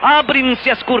Abrem-se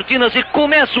as cortinas e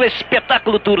começa o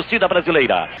espetáculo Torcida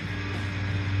Brasileira.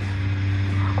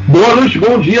 Boa noite,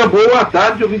 bom dia, boa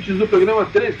tarde, ouvintes do programa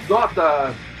 3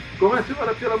 Notas. Começa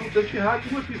agora pela Mutante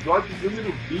Rádio, no episódio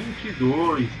número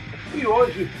 22. E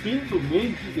hoje, fim do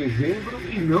mês de dezembro,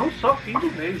 e não só fim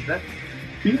do mês, né?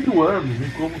 Fim do ano, e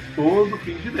como todo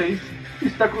fim de mês,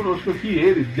 está conosco aqui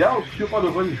ele, Delcio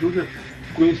Padovani Júnior,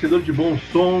 conhecedor de bons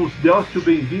sons. Delcio,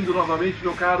 bem-vindo novamente,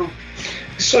 meu caro.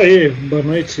 Isso aí, boa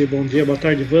noite, bom dia, boa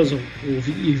tarde,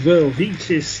 Ivan,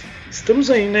 ouvintes. Estamos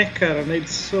aí, né, cara, na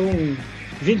edição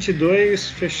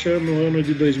 22, fechando o ano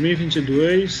de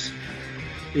 2022.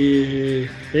 E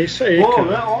é isso aí,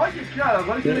 cara. Olha, cara,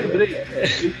 agora que eu lembrei.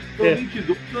 Edição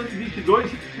 22, ano de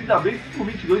 22, ainda bem que o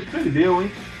 22 perdeu,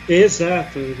 hein?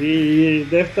 Exato, e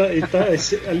deve estar.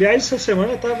 Aliás, essa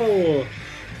semana tava o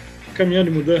caminhão de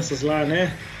mudanças lá,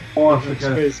 né? Nossa,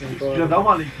 cara, isso já dá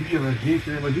uma alegria na gente,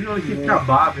 né? Imagina a hora que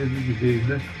acabar mesmo de vez,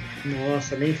 né?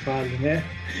 Nossa, nem fale, né?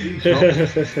 Então.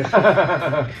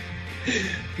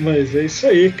 Mas é isso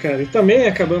aí, cara. E também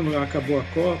acabou a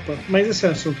Copa, mas esse é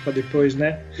assunto para depois,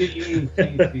 né? Sim.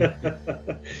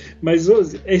 Mas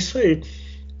é isso aí.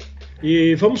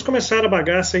 E vamos começar a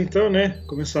bagaça então, né?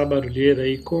 Começar a barulheira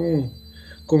aí com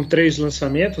 3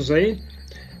 lançamentos aí.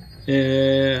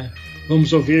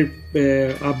 Vamos ouvir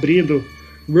abrindo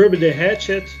Ruby the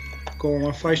Ratchet com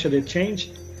a faixa The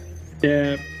Change.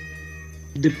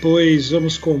 Depois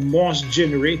vamos com Moss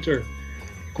Generator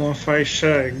com a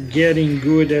faixa Getting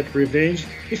Good at Revenge.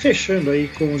 E fechando aí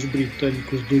com os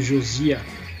britânicos do Josiah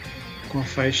com a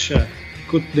faixa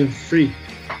Cut Them Free.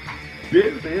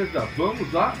 Beleza,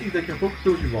 vamos lá e daqui a pouco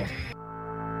estamos de volta.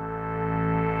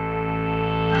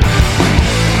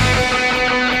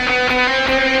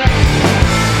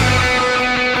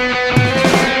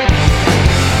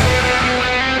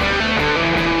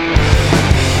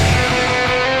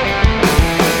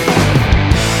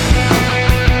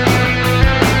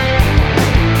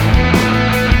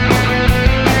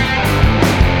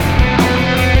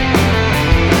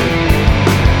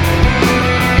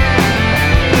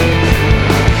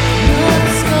 The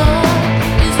sky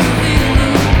is revealed.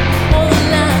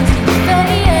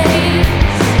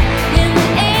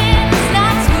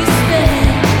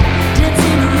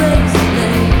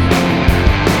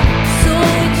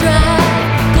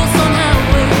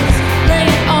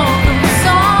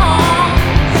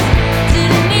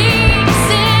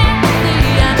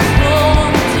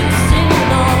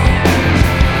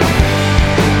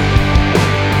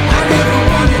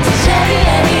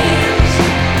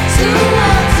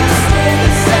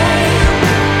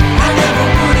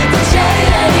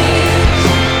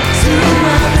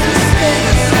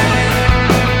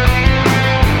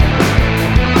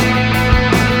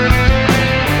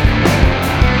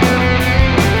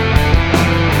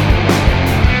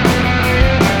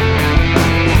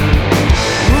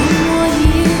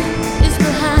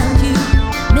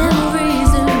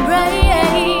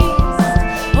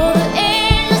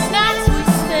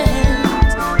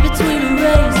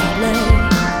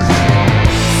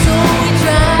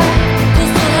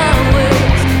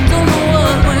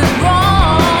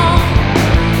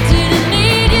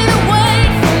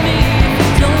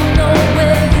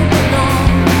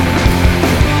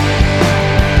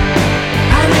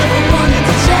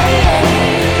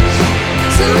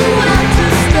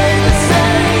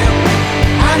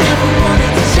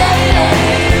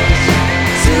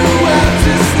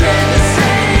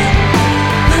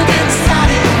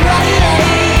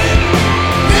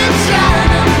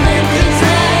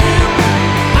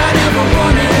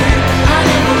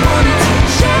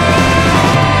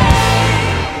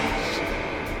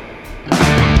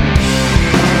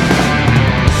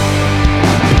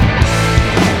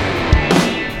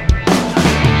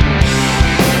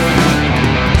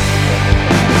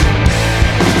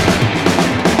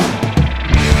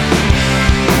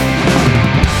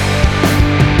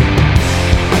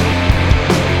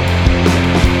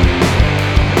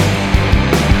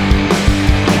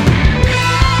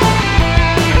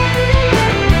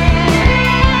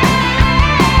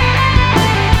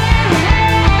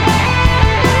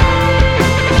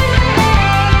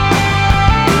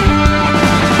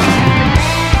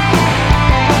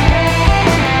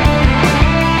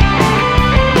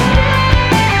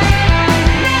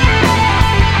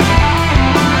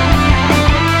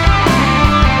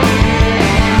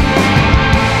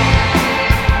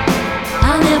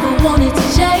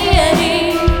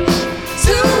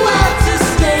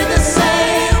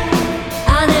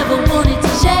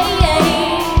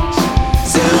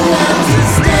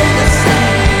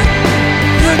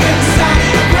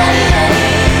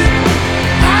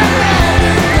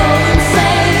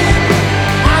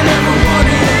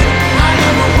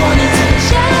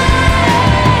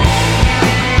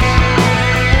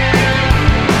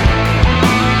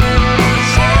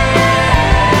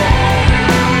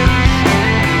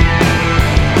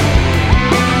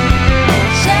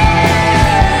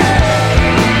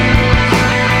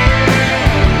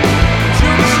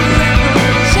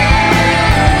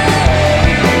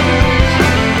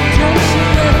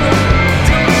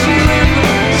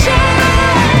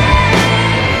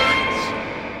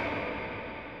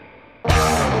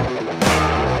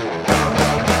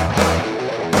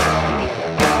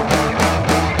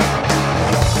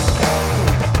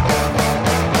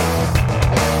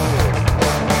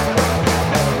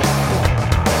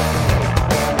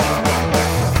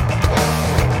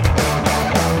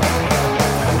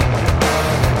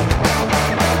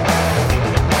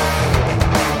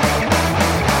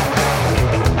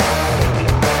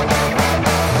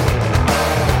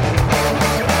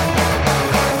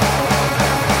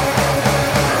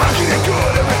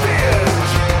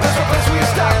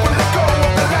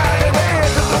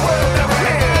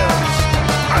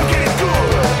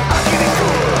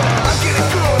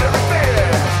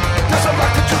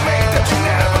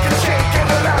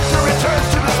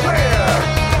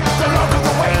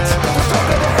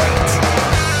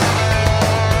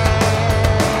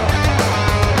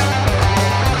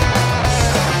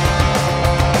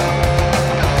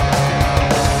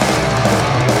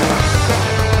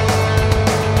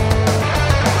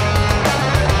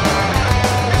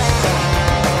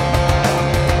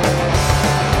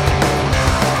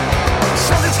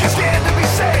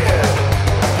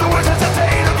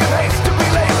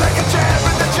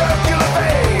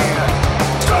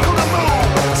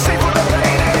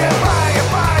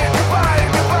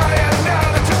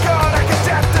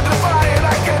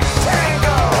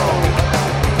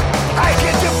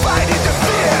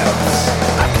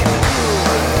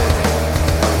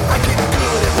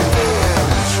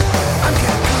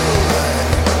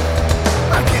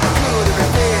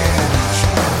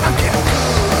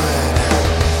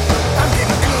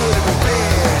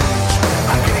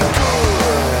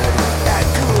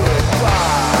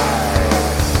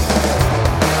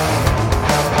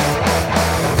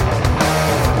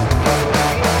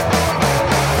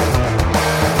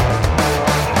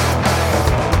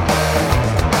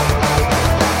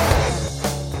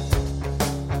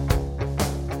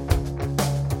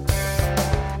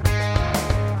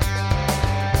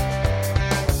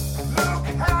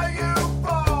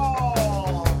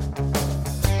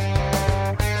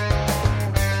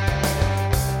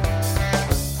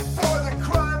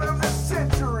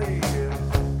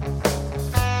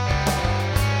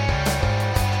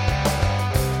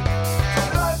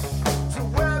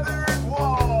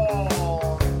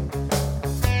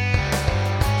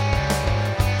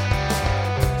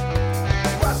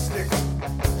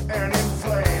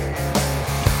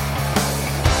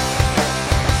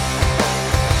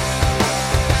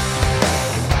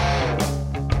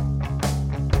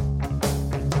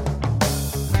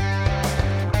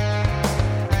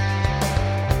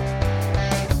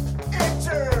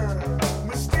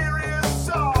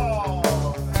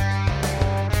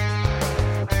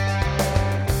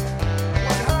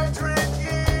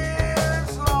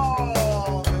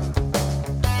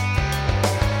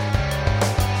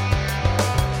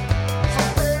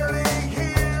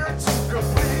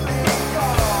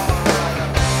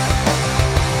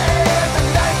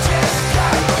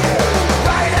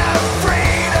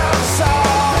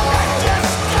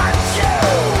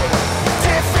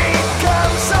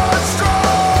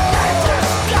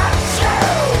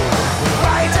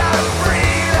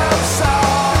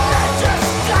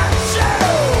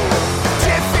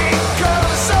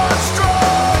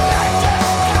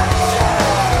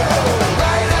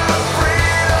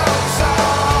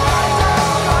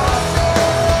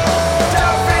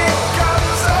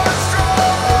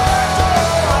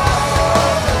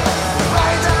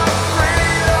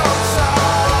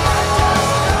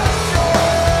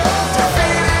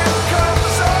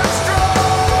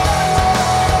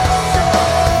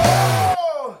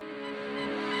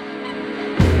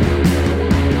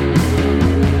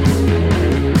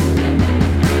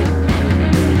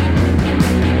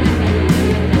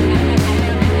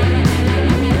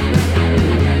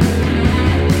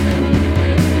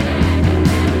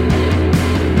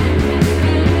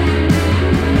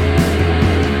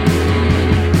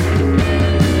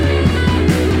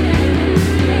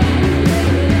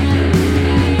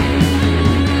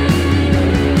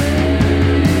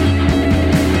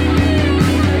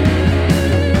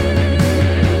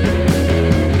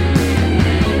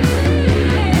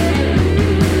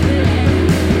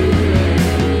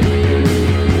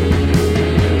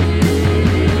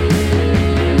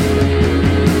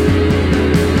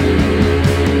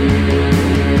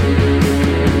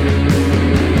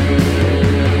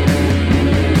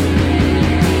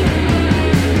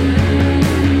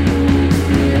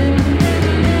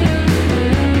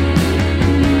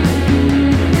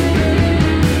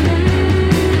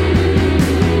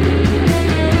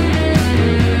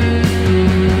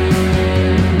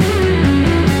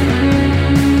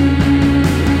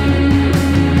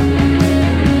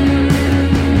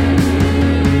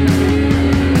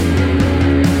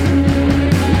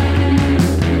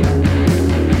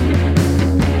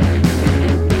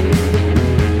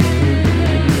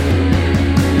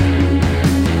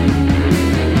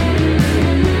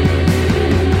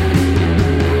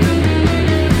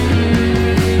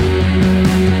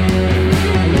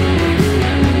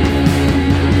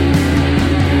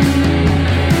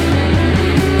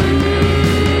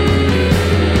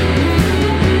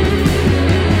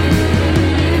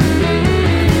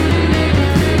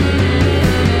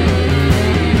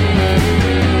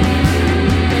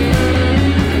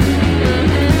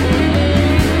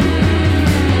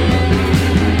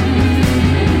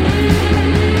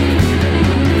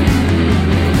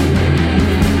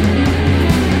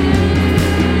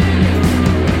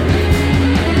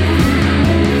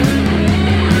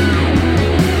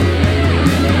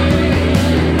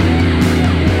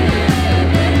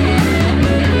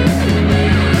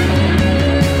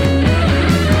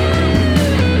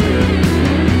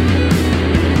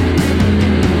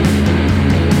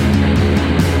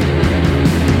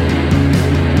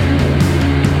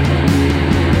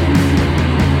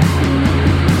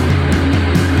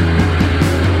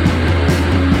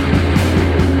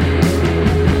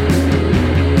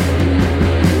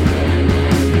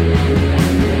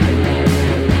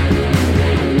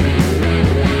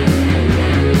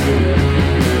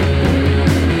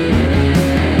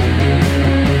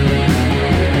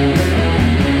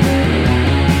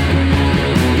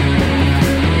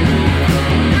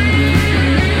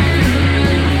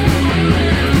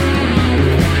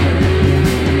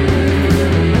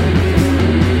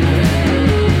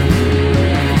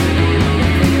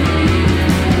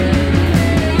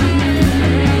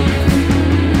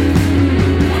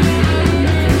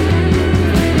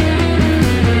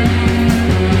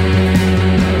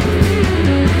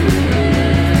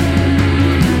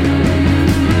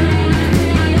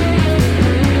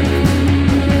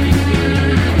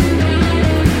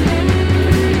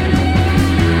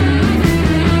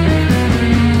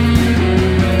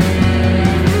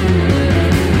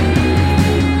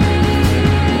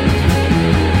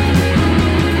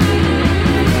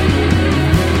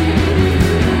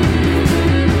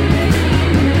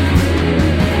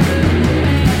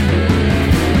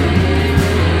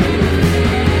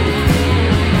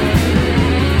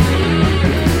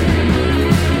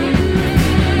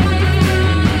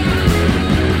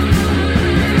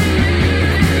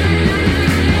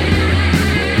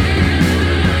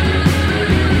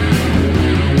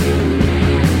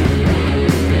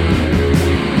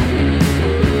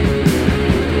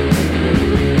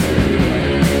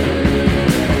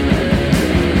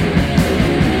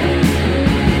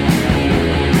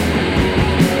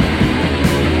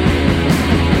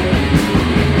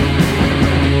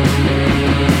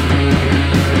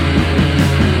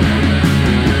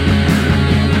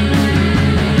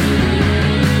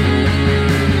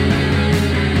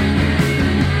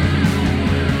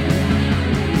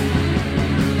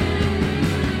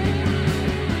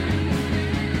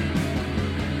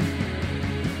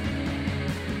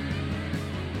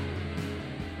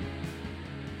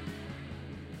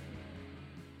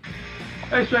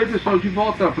 É isso aí, pessoal, de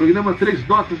volta ao programa 3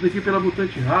 Notas aqui pela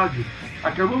Mutante Rádio.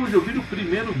 Acabamos de ouvir o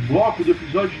primeiro bloco do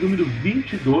episódio número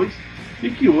 22 e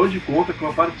que hoje conta com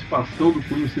a participação do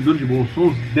conhecedor de bons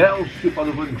sons, Delcio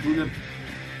Padovani Jr.,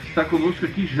 que está conosco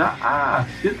aqui já há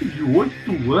cerca de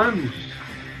 8 anos,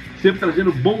 sempre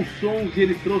trazendo bons sons, e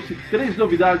ele trouxe 3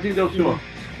 novidades, hein, Delcio?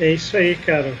 É isso aí,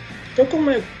 cara. Então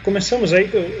começamos aí,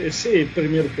 esse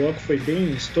primeiro bloco foi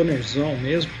bem stonerzão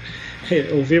mesmo.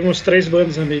 Ouvimos 3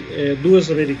 bandas,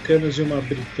 2 americanas e uma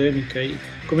britânica aí.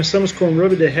 Começamos com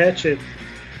Ruby the Ratchet,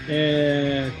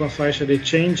 com a faixa The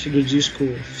Change do disco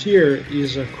Fear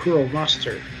is a Cruel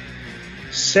Master.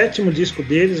 7º disco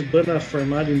deles, banda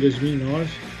formada em 2009.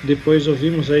 Depois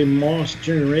ouvimos aí Moss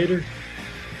Generator,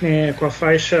 com a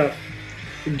faixa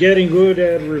Getting Good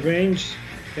at Revenge,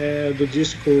 do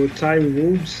disco Time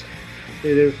Woods.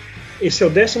 Esse é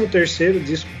o 13º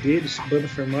disco deles, banda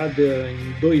formada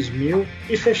em 2000.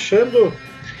 E fechando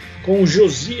com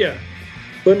Josiah,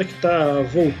 banda que está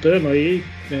voltando aí,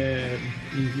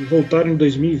 voltaram em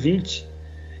 2020.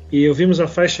 E ouvimos a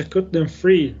faixa Cut Them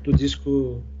Free do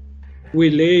disco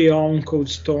We Lay on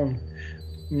Cold Stone.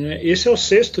 Esse é o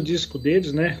 6º disco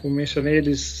deles, né? Como mencionei,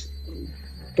 eles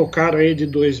tocaram aí de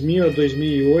 2000 a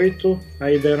 2008,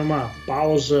 aí deram uma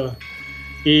pausa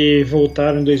e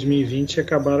voltaram em 2020 e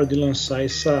acabaram de lançar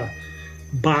essa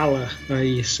bala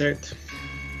aí, certo?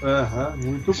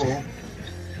 Muito bom.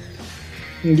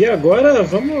 E agora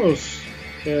vamos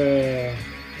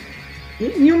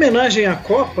em homenagem à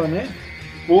Copa, né?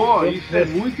 Pô, isso é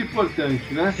muito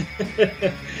importante, né?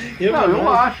 Eu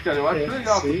acho, cara, eu acho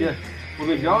legal, sim. Porque o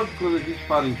legal de quando a gente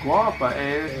fala em Copa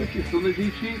é essa questão da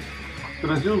gente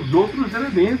trazer os outros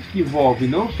elementos que envolvem,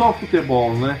 não só o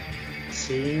futebol, né?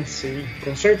 Sim,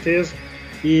 com certeza.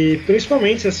 E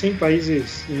principalmente assim,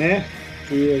 países, né,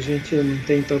 que a gente não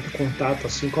tem tanto contato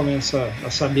assim, começa a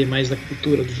saber mais da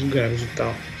cultura dos lugares e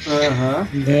tal.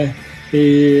 Né?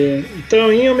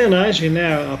 Então, em homenagem,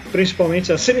 né,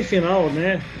 principalmente a semifinal,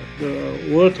 né,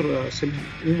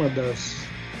 uma das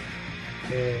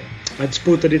a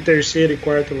disputa de 3º e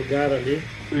 4º lugar ali,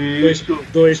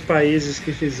 dois países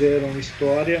que fizeram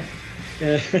história,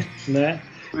 né?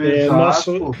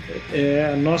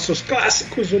 Nossos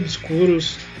clássicos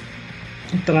obscuros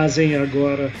trazem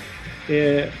agora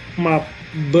uma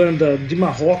banda de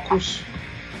Marrocos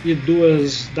e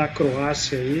 2 da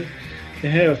Croácia aí.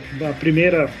 A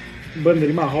primeira banda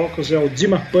de Marrocos é o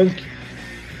DIMA Punk,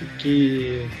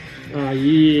 que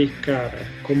aí, cara,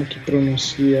 como que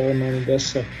pronuncia o nome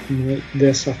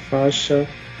dessa faixa?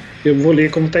 Eu vou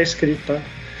ler como tá escrito, tá?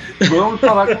 Vamos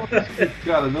falar como tá escrito,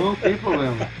 cara, não tem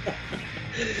problema.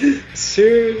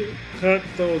 Sir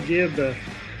GHEDA,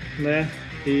 né?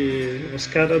 E os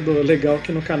caras legal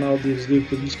que no canal deles do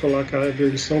YouTube eles colocam a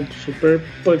versão Super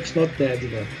Punk's Not Dead,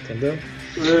 né? Entendeu?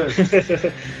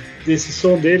 Esse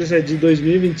som deles é de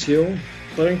 2021,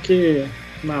 punk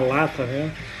na lata, né?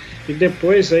 E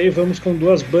depois aí vamos com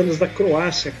 2 bandas da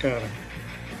Croácia, cara.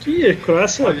 Que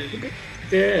Croácia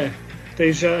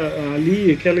tem já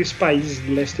ali aqueles países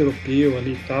do leste europeu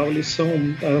ali e tal, eles são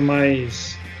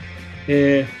mais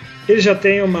eles já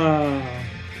têm uma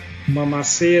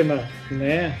cena,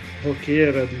 né,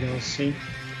 roqueira, digamos assim,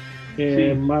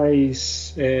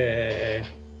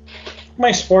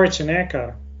 mais forte, né,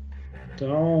 cara?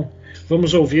 Então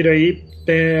vamos ouvir aí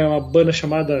uma banda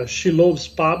chamada She Loves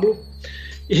Pablo,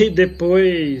 e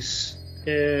depois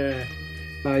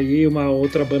aí uma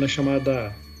outra banda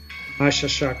chamada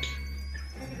Achachak,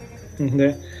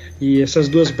 né? E essas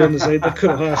 2 bandas aí da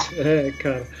Croácia,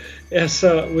 cara.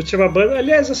 Essa última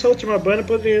banda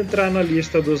poderia entrar na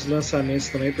lista dos lançamentos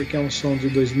também, porque é um som de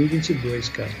 2022,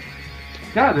 cara.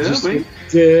 Caramba, hein?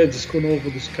 Disco novo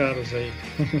dos caras aí.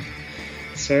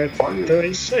 Certo? Olha. Então é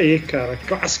isso aí, cara.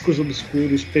 Clássicos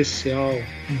obscuros, especial,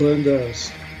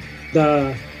 bandas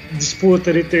da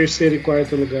disputa de 3º e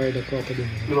 4º lugar da Copa do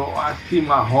Mundo. Croácia e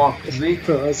Marrocos, hein?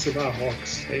 Croácia e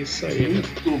Marrocos, é isso aí.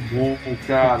 Muito bom,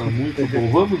 cara, muito bom.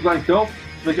 Vamos lá então,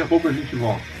 daqui a pouco a gente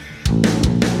volta.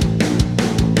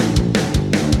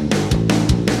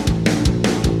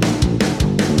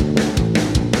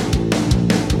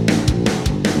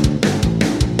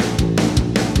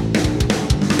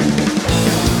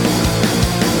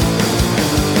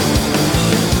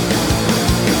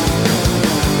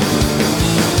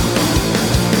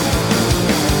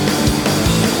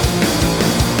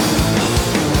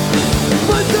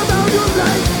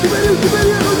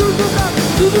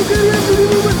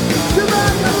 جماعة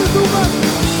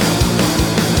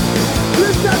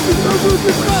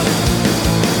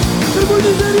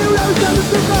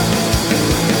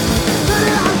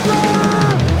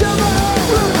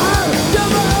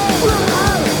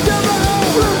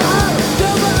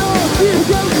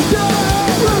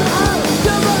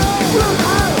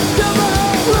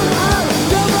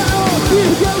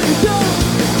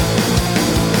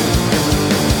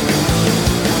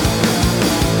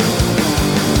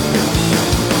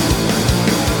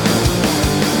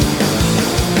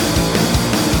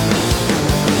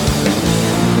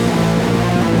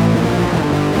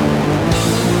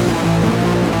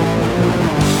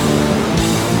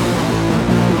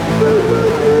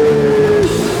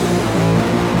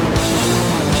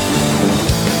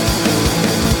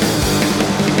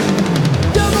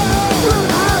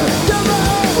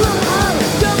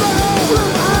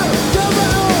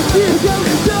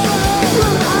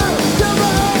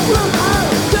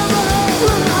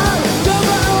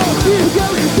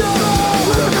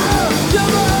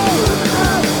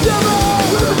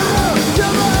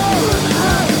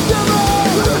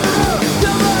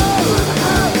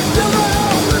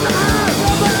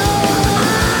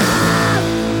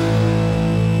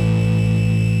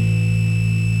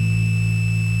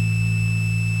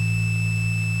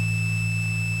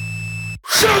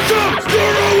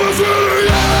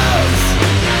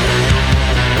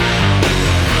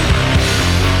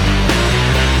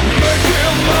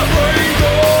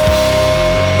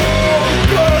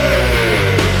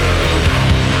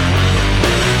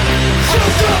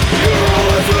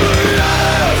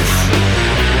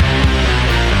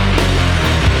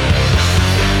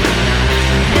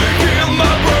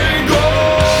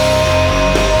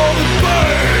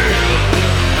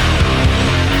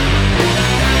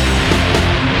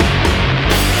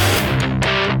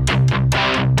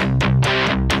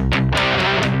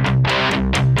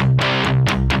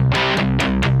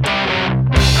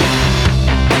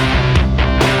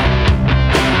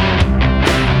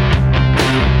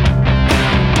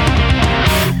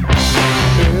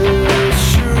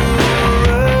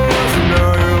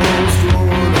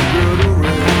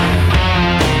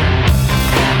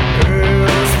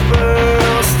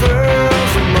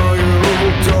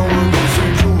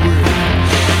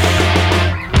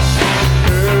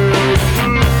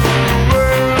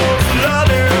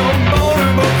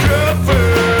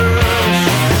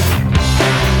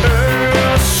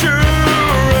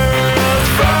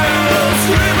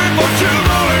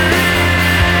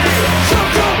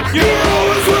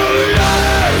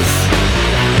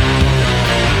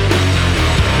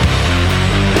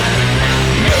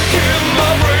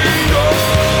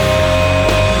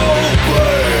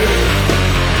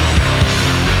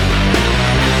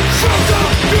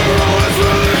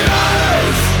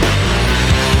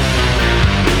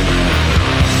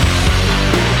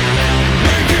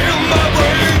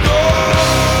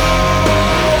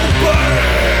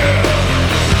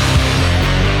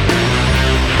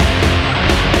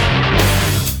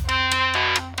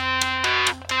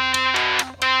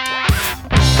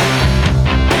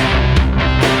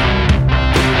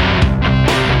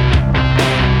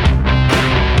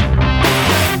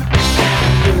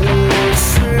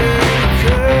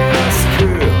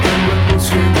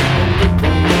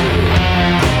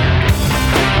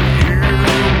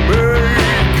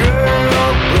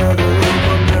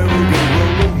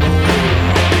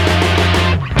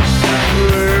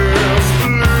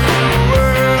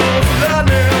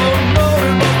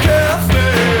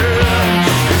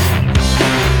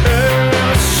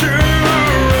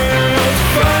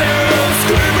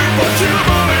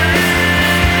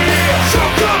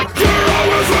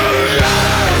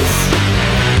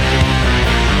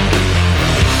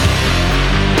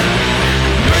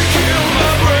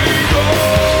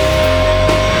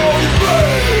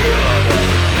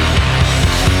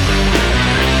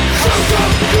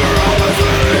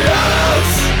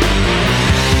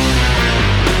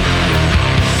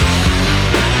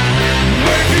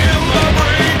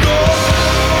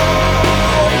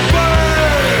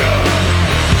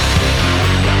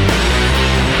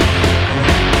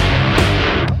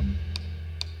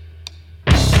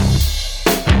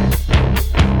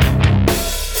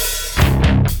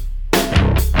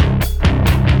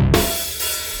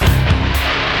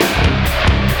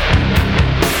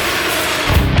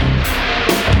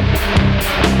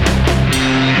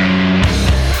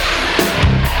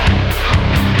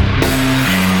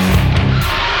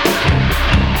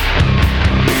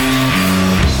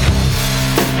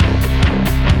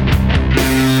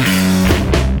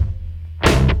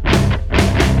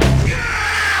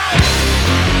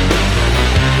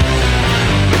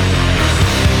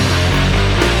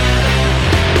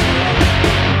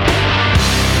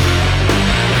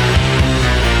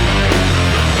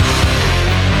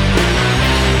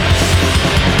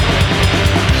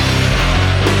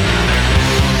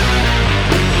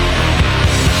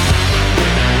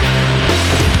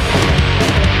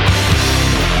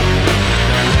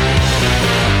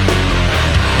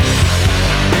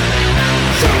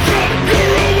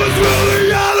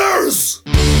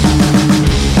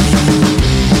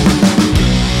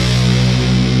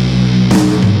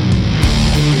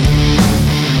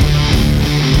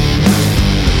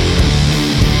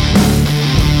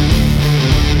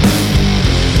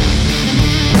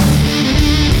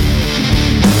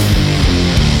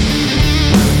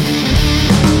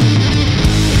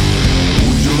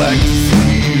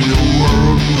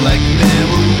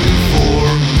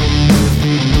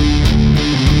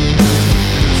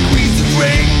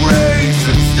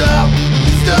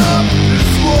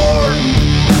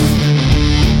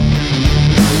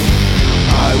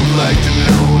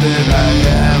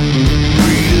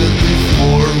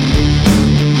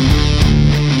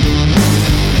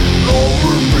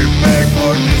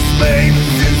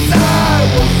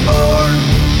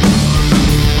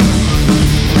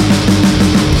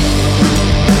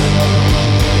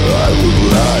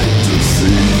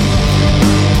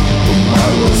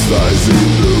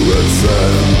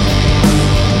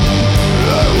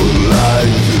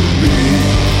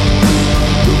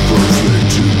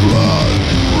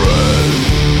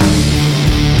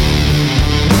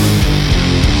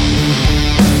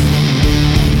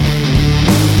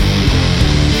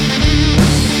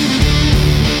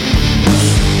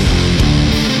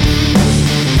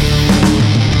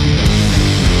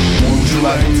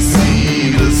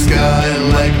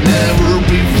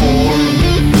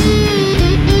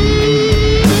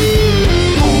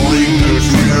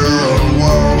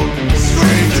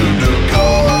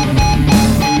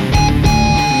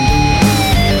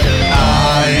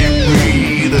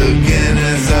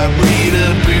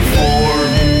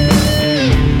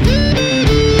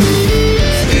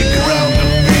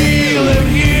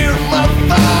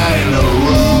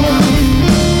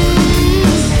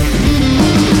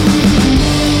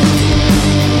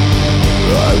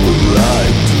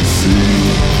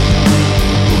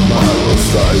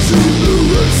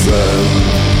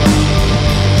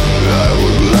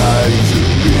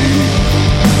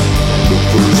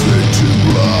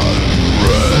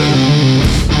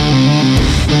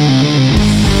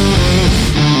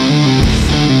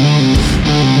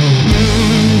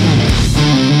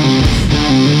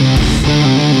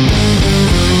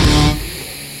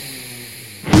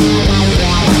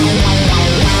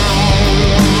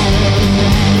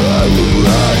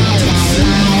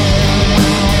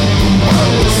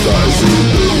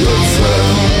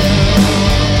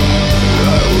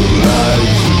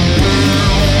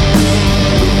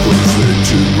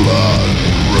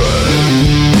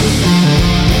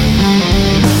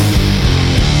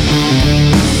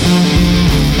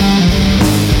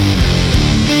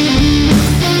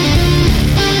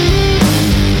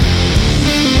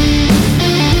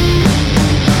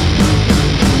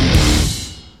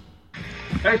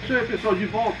pessoal, de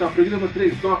volta ao programa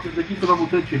 3 Notas aqui pela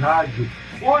Mutante Rádio.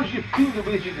 Hoje, fim do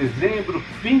mês de dezembro,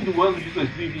 fim do ano de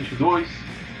 2022.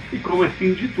 E como é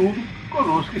fim de tudo,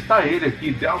 conosco está ele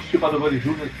aqui, Delcio Padovani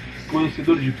Júnior,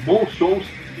 conhecedor de bons sons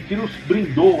e que nos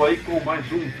brindou aí com mais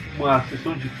uma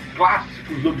sessão de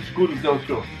clássicos obscuros,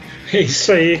 Delcio. É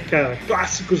isso aí, cara.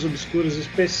 Clássicos obscuros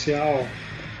especial.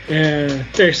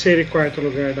 Terceiro e quarto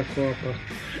lugar da Copa.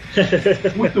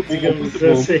 Muito bom, muito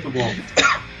bom, assim. muito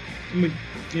bom.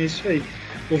 É isso aí.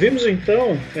 Ouvimos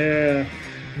então,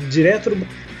 direto do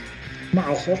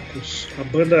Marrocos, a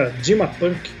banda DIMA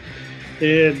Punk.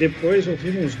 Depois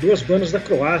ouvimos duas bandas da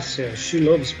Croácia, She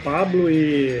Loves Pablo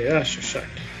e Achachak.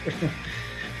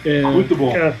 Muito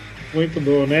bom. Cara, muito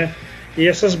bom, né? E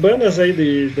essas bandas aí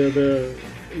da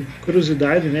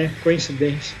curiosidade, né?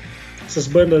 Coincidência. Essas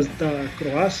bandas da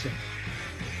Croácia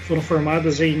foram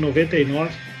formadas em 99,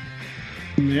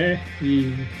 né?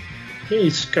 E é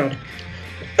isso, cara.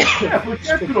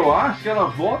 Porque a Croácia, ela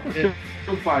volta a ser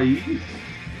um país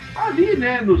ali,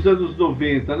 né, nos anos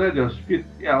 90, né, Deus? Porque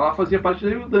ela fazia parte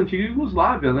da antiga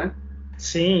Iugoslávia, né?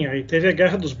 Sim, aí teve a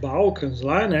Guerra dos Balcãs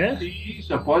lá, né?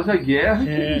 Isso, após a guerra que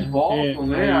eles voltam,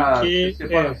 né? A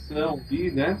separação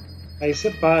ali, né? Aí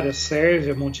separa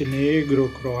Sérvia, Montenegro,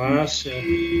 Croácia.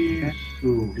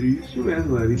 Isso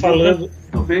mesmo. Falando,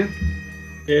 90.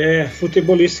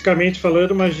 futebolisticamente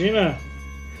falando, imagina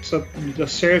a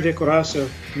Sérvia e a Croácia,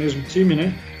 mesmo time,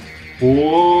 né?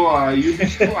 Pô, aí o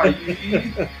bicho,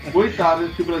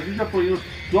 coitado, se o Brasil já apanhou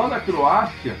só da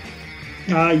Croácia.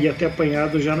 Ia ter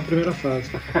apanhado já na primeira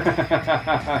fase.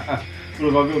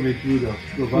 Provavelmente, viu, Deus?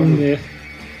 Provavelmente.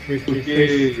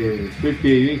 Porque foi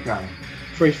feio, hein, cara?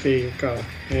 Foi feio, cara.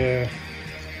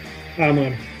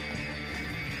 Mano.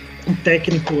 Um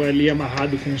técnico ali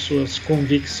amarrado com suas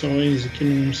convicções e que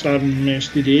não sabe, não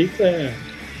mexe direito,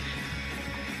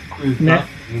 né?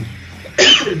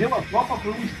 Perdeu a Copa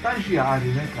para um estagiário,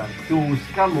 né, cara? Porque o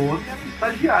Scaloni era um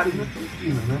estagiário na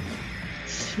Argentina, né?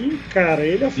 Sim, cara,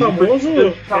 ele é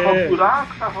famoso. Tava um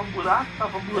buraco.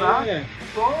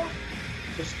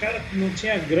 Os caras não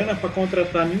tinham grana para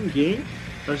contratar ninguém.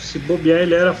 Se bobear,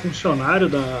 ele era funcionário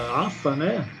da AFA,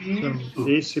 né? Isso.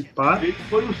 Esse pá. Ele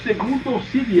foi o segundo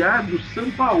auxiliar do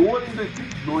Sampaoli em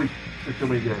 2002, pra você ter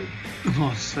uma ideia.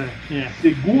 Nossa,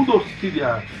 Segundo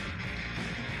auxiliar.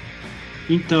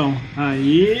 Então,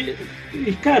 aí.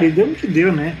 E, cara, e deu no que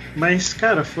deu, né? Mas,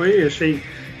 cara, achei.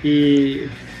 E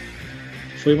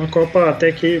foi uma Copa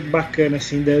até que bacana,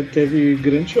 assim, teve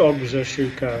grandes jogos, eu achei,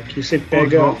 cara. Que você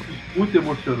pega. Jogos muito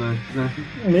emocionantes, né?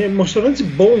 Emocionantes e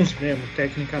bons mesmo,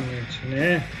 tecnicamente,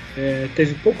 né?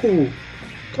 Teve pouco.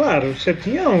 Claro, você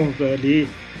tinha ali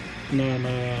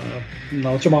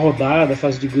na última rodada,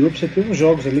 fase de grupo, você tinha uns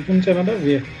jogos ali que não tinha nada a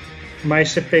ver.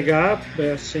 Mas você pegar,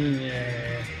 assim.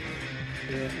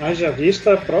 Haja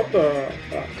vista a própria.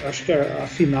 Acho que a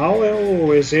final é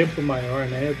o exemplo maior,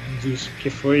 né? Disso, que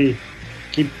foi.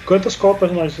 Quantas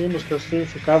Copas nós vimos que você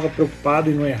ficava preocupado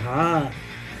em não errar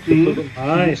e tudo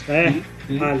mais, né?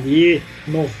 Sim. Ali,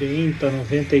 90,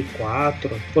 94.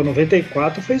 Pô,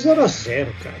 94 foi 0-0,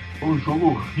 cara. Um jogo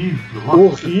horrível.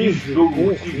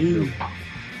 Horrível.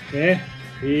 Né?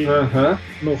 E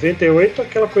 98,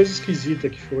 aquela coisa esquisita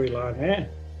que foi lá, né?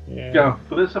 Que a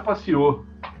França passeou.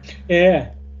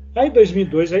 Aí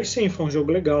 2002, aí sim, foi um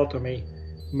jogo legal também.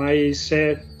 Mas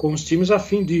com os times a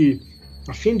fim de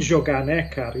jogar, né,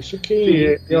 cara? Isso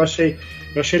que sim.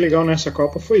 Eu achei legal nessa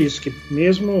Copa foi isso, que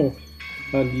mesmo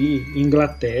ali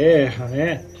Inglaterra,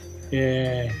 né?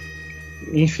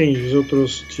 Enfim, os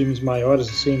outros times maiores,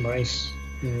 assim, mais,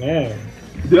 né?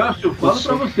 Deus, eu falo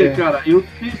pra você, cara, eu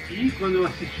temi quando eu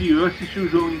assisti o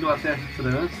jogo Inglaterra e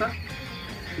França,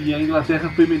 e a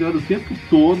Inglaterra foi melhor o tempo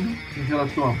todo em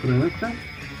relação à França.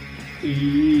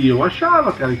 E eu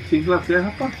achava, cara, que se a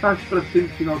Inglaterra passasse para a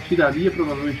semifinal, tiraria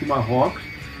provavelmente o Marrocos.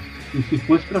 E se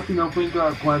fosse para a final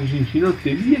com a Argentina, eu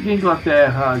teria que a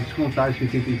Inglaterra descontar esse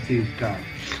 86, cara.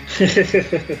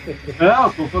 Não,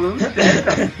 tô falando sério,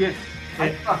 cara, porque a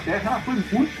Inglaterra ela foi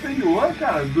muito superior,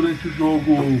 cara, durante o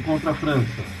jogo contra a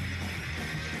França.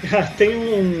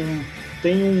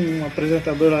 Tem um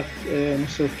apresentador, não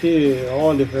sei o que,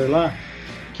 Oliver lá,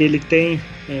 que ele tem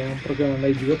um programa na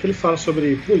HBO que ele fala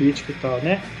sobre política e tal,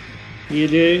 né? E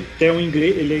ele é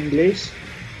inglês,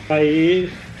 aí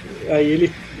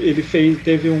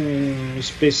teve um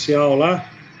especial lá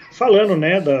falando,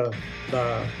 né,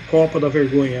 da Copa da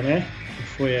Vergonha, né? Que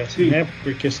foi essa, sim, né?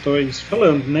 Por questões,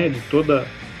 falando, né, de todas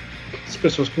as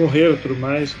pessoas que morreram e tudo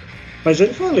mais. Mas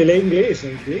ele fala, ele é inglês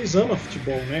ama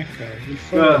futebol, né, cara? Ele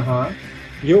fala,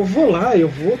 e eu vou lá, eu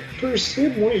vou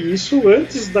torcer muito. Isso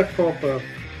antes da Copa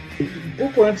um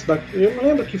pouco antes da... Eu não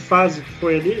lembro que fase que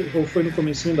foi ali, ou foi no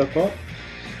comecinho da Copa.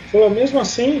 Falou, mesmo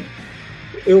assim,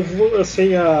 eu vou,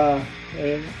 assim,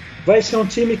 vai ser um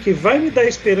time que vai me dar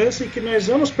esperança e que nós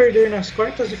vamos perder nas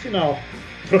quartas de final.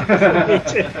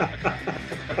 Provavelmente.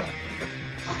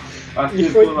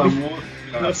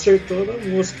 Acertou na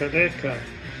mosca, né, cara?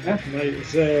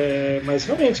 Mas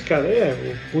realmente, cara,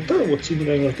 o time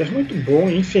da Inglaterra é muito bom,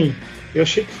 enfim. Eu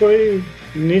achei que foi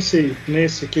nesse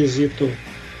quesito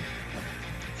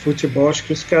futebol, acho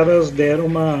que os caras deram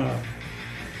uma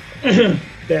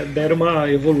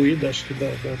evoluída, acho que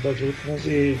das últimas,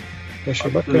 e eu achei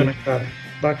bacana, cara.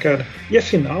 Bacana. E a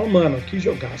final, mano, que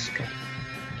jogaço, cara.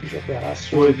 Que jogaço.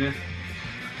 Foi, né?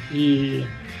 E...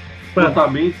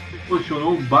 Totalmente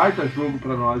posicionou um baita jogo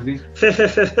pra nós, hein?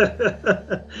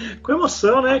 Com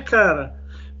emoção, né, cara?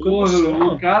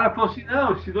 O cara falou assim,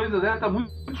 não, esse 2-0 tá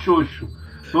muito xoxo.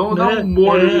 Vamos dar um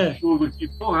molho nesse jogo aqui.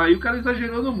 Porra, aí o cara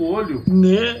exagerou no molho.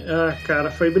 Né?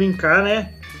 Cara, foi brincar,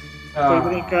 né?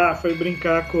 Foi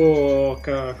brincar com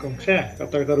a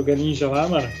Tartaruga Ninja lá,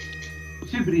 mano. Não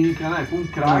se brinca, né? Com um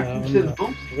craque,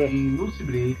 não se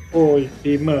brinca. Oi,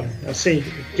 e, mano, assim,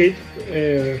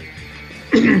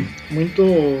 muito...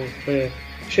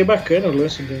 achei bacana o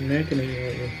lance do, né?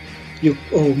 E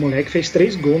o moleque fez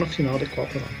 3 gols na final da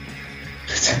Copa, mano.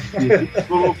 Se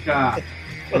colocar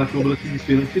na cobrança de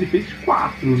pênalti, ele fez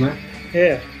 4, né?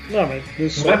 Não,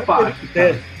 mas não é fácil,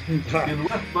 cara.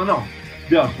 Não.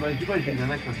 Deus, mas imagina,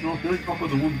 né, cara? Se não tem de Copa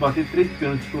do Mundo bater 3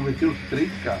 pênaltis, converter os 3,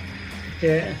 cara.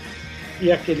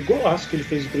 E aquele golaço que ele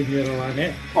fez o primeiro lá,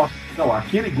 né? Nossa, não,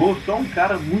 aquele gol só um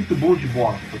cara muito bom de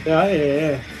bola.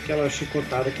 Aquela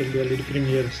chicotada que ele deu ali do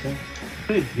primeiro, assim.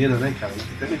 Primeira, né, cara? Ele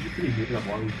pega de primeira a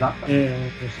bola,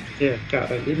 exatamente.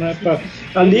 Cara, ali não é pra...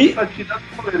 Ali... Tá tirando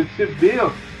o goleiro. Você vê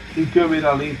em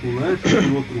câmera lenta o lance,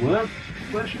 por outro lance,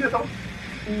 o lance chega a dar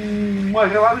uma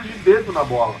relada de dedo na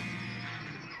bola.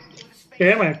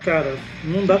 Mas, cara,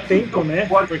 não dá tempo, né?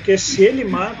 Porque se ele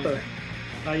mata,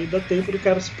 aí dá tempo do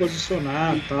cara se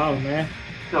posicionar e tal, né?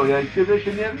 Então, e aí você vê a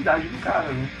genialidade do cara,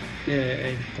 né?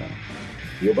 Então.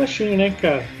 E o baixinho, né,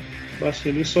 cara? O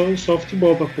baixinho, ele só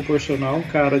futebol pra proporcionar um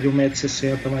cara de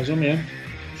 1,60 m mais ou menos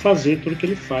fazer tudo que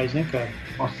ele faz, né, cara?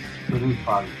 Nossa, ele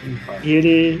faz.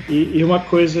 E uma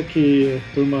coisa que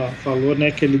a turma falou, né,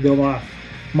 que ele deu uma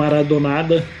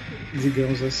maradonada,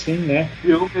 digamos assim, né?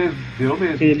 Deu mesmo.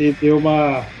 Ele deu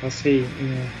uma, assim,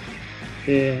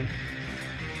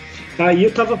 aí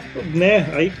eu tava, né,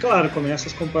 aí claro, começam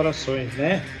as comparações,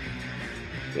 né?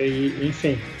 E,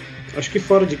 enfim, acho que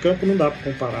fora de campo não dá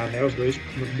pra comparar, né? Os dois,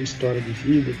 história de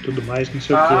vida e tudo mais, não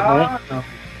sei o que, né? Não.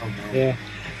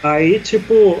 Aí,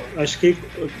 tipo, acho que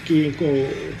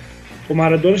o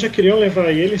Maradona já queriam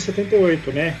levar ele em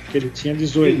 78, né? Que ele tinha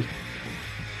 18. Sim.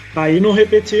 Aí não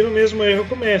repetiram o mesmo erro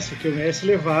com o Messi, que o Messi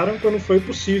levaram quando foi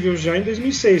possível, já em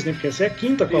 2006, né? Porque essa é a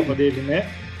 5ª Copa dele, né?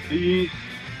 Isso,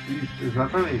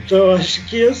 exatamente. Então acho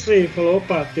que assim, falou,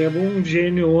 opa, temos um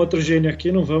gênio, outro gênio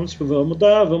aqui, não vamos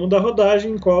dar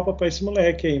rodagem em Copa pra esse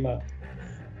moleque aí, mano.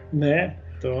 Né?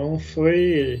 Então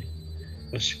foi,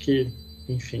 acho que,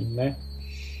 enfim, né?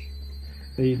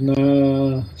 E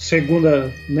na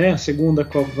segunda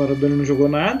Copa o Maradona não jogou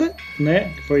nada, né?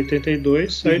 Que foi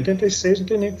 82, aí 86 não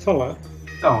tem nem o que falar.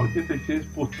 Não, 86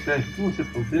 por 7, como você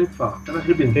falou, tem nem o que falar, ela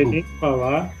arrebentou. Não tem nem o que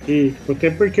falar, e até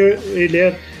porque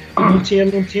ele não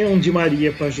tinha um Di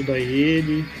Maria pra ajudar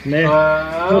ele, né?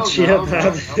 Não tinha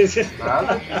nada disso.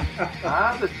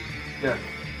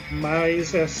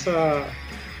 Mas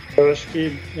eu acho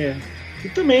que e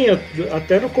também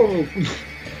até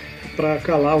para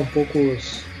calar um pouco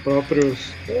os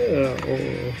próprios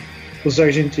os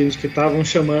argentinos que estavam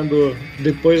chamando,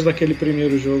 depois daquele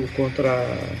primeiro jogo contra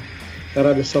a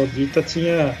Arábia Saudita,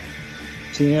 tinha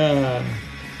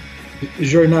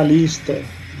jornalista,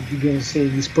 digamos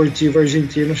assim, esportivo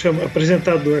argentino,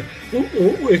 apresentador,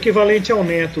 o equivalente ao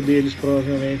neto deles,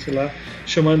 provavelmente, lá,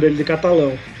 chamando ele de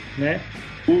catalão, né?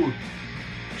 Caramba!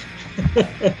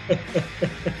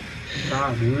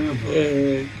 Caramba,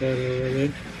 né?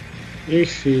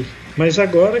 Enfim, mas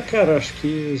agora, cara, acho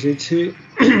que a gente...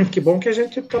 que bom que a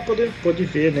gente pode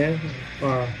ver, né?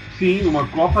 Sim, uma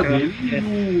Copa dele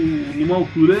numa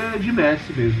altura de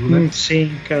Messi mesmo, né?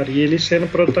 Sim, cara, e ele sendo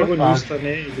protagonista,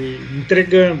 né? Ele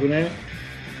entregando, né?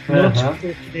 Não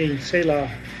tipo, sei lá,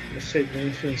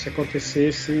 enfim, se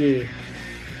acontecesse...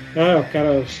 o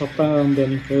cara só tá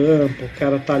andando em campo, o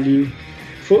cara tá ali...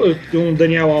 um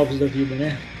Daniel Alves da vida,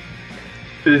 né?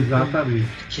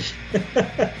 Exatamente.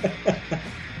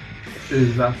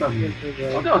 Exatamente.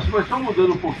 Deus, mas só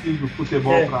mudando um pouquinho do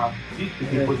futebol para isso,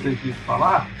 que é importante a gente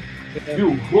falar,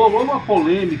 viu? Rolou uma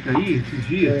polêmica aí esses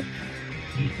dias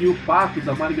de que o fato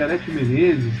da Margareth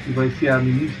Menezes, que vai ser a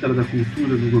ministra da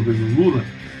Cultura no governo Lula,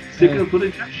 ser cantora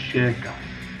de axé,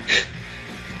 cara.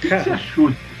 O que você achou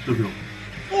disso, meu?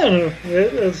 Mano,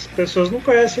 as pessoas não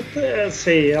conhecem,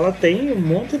 sei, ela tem um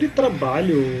monte de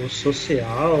trabalho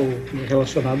social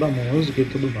relacionado à música e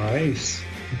tudo mais.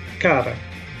 Cara,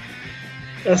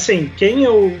 assim, quem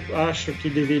eu acho que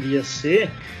deveria ser,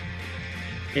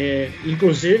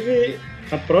 inclusive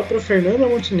a própria Fernanda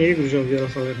Montenegro, já ouviu ela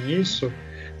falando isso,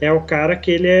 é o cara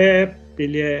que ele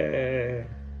é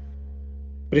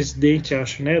presidente,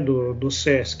 acho, né, do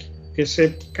Sesc. Esse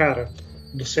cara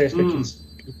do Sesc aqui.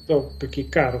 Então, porque,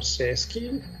 cara, o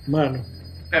Sesc, mano...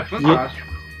 É fantástico.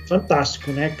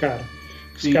 Fantástico, né, cara?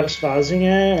 O que Sim. os caras fazem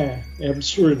é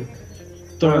absurdo.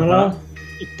 Então,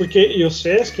 e o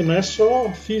Sesc não é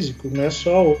só físico, não é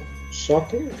só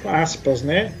com aspas,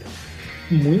 né?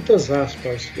 Muitas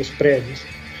aspas, os prédios.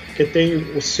 Porque tem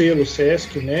o selo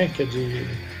Sesc, né, que é de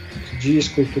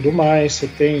disco e tudo mais. Você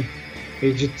tem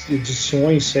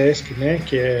edições Sesc, né,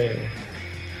 que é...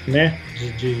 né,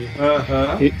 de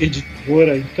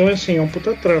editora. Então, assim, é um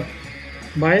puta trampo.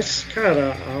 Mas,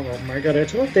 cara, a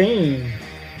Margareth,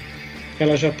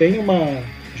 ela já tem uma,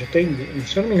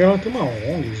 se eu não me engano, ela tem uma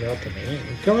ONG já também.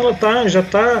 Então ela já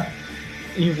tá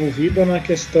envolvida na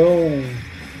questão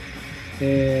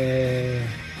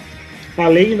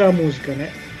além da música,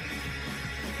 né?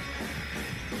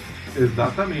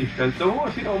 Exatamente, cara. Então,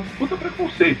 assim, é um puta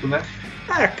preconceito, né?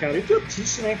 Ah, cara,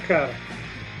 idiotice, né, cara?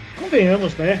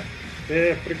 Convenhamos, né?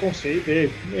 Preconceito.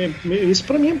 Isso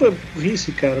pra mim é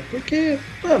burrice, cara. Porque,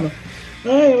 mano,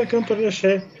 ela é cantora de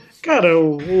axé. Cara,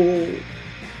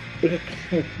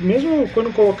 mesmo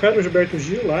quando colocaram o Gilberto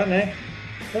Gil lá, né?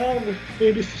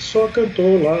 Ele só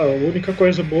cantou lá. A única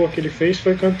coisa boa que ele fez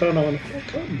foi cantar na hora.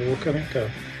 Cala a boca, né, cara?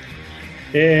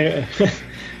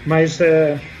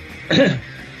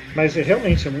 Mas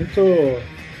realmente é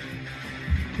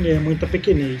muita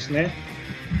pequenez, né?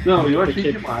 Não, eu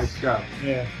achei demais, cara.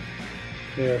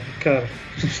 Cara,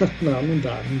 não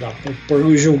dá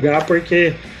por julgar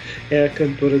porque é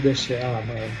cantora da axé.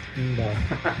 Mano, não dá.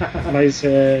 Mas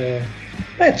é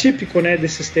típico, né,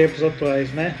 desses tempos atuais,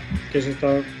 né, que a gente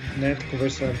tá, né,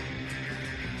 conversando.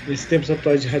 Esses tempos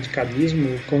atuais de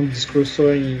radicalismo, com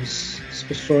discussões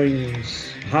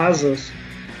rasas,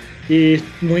 e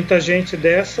muita gente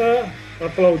dessa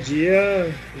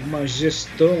aplaudia uma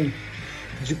gestão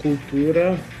de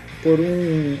cultura por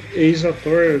um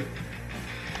ex-ator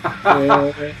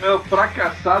o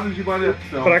fracassado de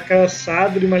Malhação.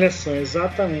 Fracassado de Malhação,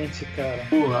 exatamente, cara.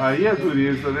 Porra, aí é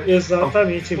dureza, né?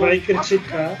 Exatamente, vai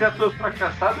criticar. Ser ator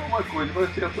fracassado é uma coisa,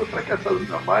 mas ser ator fracassado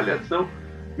da Malhação,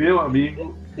 meu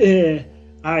amigo.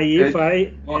 Aí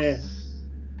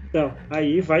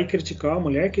vai criticar uma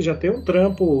mulher que já tem um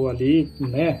trampo ali,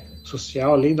 né,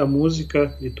 social, além da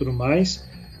música e tudo mais,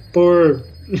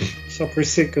 só por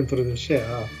ser cantora do axé.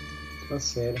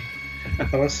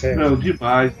 Fala sério. Não,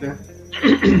 demais, né?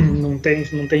 Não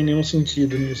tem nenhum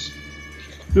sentido nisso.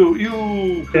 E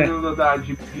o Fernando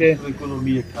Haddad, ministro da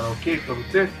Economia, cara, ok pra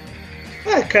você?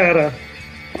 Cara,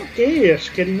 ok,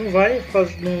 acho que ele não vai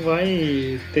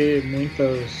ter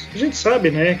muitas... A gente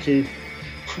sabe, né, que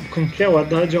como que é, o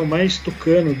Haddad é o mais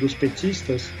tucano dos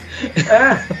petistas. Se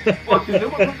tem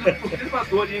uma coisa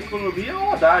conservadora em economia é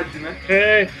o Haddad, né?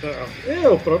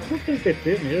 O próprio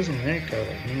PT mesmo, né, cara?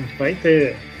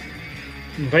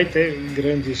 Não vai ter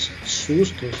grandes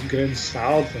sustos, grandes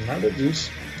saltos, nada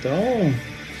disso. Então,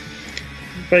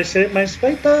 vai ser, mas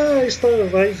vai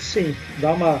sim,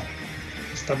 dar uma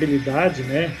estabilidade,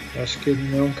 né? Acho que ele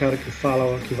não é um cara que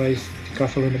vai ficar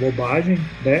falando bobagem,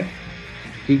 né?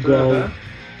 Igual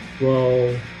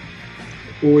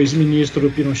o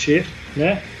ex-ministro Pinochet,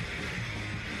 né?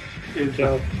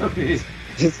 Exatamente.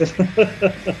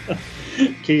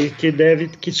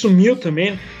 Que sumiu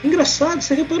também. Engraçado,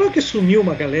 você reparou que sumiu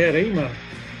uma galera aí, mano?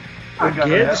 O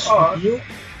Guedes sumiu.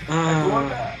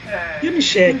 E a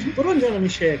Michele? Por onde anda a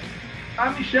Michele?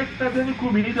 A Michele tá dando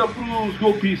comida pros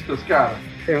golpistas, cara.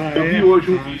 Eu vi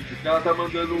hoje um vídeo que ela tá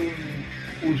mandando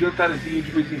um jantarzinho de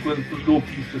vez em quando pros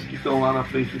golpistas que estão lá na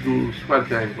frente dos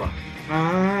quartéis lá.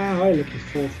 Olha que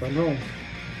fofa, não?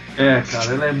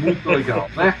 Cara, ela é muito legal,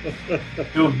 né?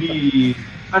 Eu vi,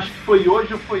 acho que foi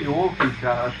hoje ou foi ontem,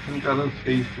 cara, acho que no canal do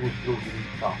Facebook eu vi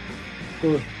e tal.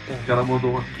 Que ela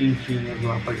mandou umas quentinhas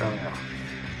lá pra galera.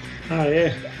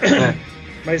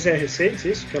 Mas é recente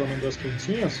isso, que ela mandou as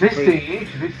quentinhas?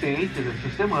 Recente, dessa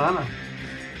semana.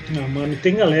 Mano,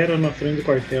 tem galera na frente do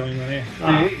quartel ainda, né?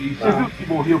 E você viu que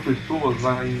morreu pessoas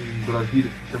lá em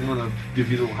Brasília essa semana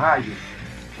devido ao raio?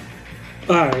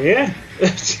 Ah, é?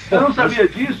 Você não sabia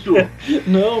disso?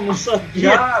 Não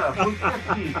sabia. Cara, porque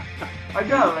assim, a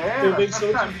galera... Intervenção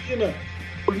divina.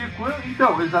 Porque quando...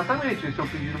 Então, exatamente, eles estão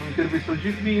pedindo uma intervenção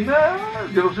divina,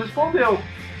 Deus respondeu.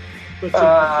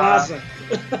 Vaza.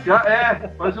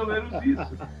 Mais ou menos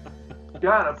isso.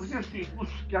 Cara, porque assim, os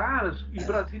caras em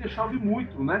Brasília chove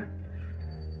muito, né?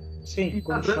 Sim, e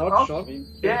quando tá chove.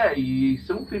 E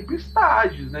são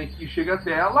tempestades, né? Que chega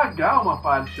até a alagar uma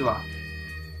parte lá.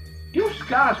 E os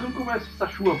caras, quando começa essa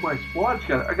chuva mais forte,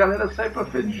 cara, a galera sai pra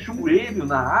frente de joelho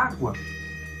na água,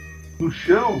 no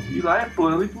chão, e lá é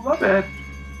plano e tudo aberto.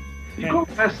 E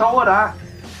começa a orar,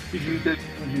 pedindo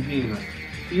intervenção divina.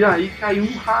 E aí caiu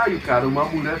um raio, cara. Uma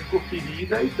mulher ficou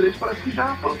ferida e 3 parece que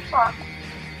já foram pro saco.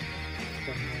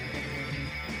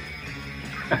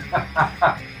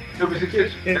 Eu pensei que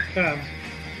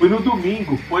foi no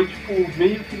domingo, foi tipo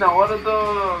meio que na hora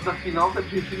da final da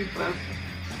Argentina e França.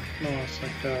 Nossa,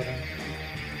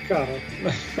 cara.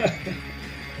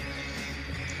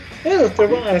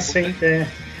 Assim,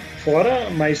 fora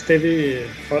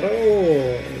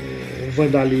o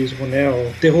vandalismo, né?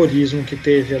 O terrorismo que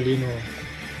teve ali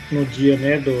no dia,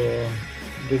 né?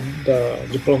 Da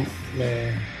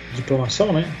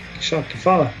diplomação, né? Que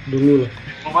fala? Do Lula.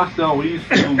 Diplomação, isso,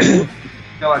 do Lula,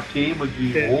 aquela queima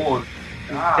de ouro.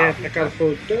 Cara,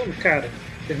 falou, cara,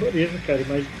 terrorismo, cara,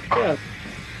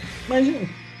 imagina,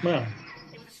 mano,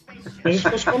 se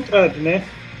fosse o contrário, né?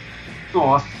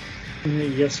 Nossa.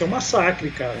 Ia ser um massacre,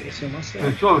 cara,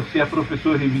 Se é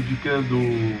professor reivindicando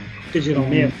pedir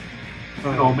aumento.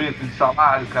 Aumento de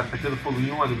salário, cara, tacando fogo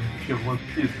em ônibus, não tinha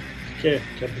acontecido. Que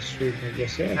absurdo, né? Ia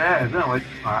ser... Não, é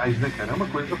demais, né, cara? É uma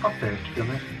coisa patética,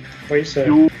 né? Pois é.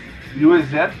 E o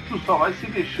exército só vai se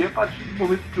mexer a partir do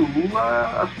momento que o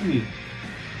Lula assumir.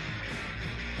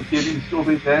 Porque eles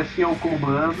obedecem ao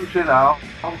comando geral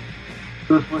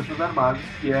das Forças Armadas,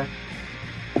 que é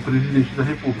o presidente da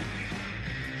República.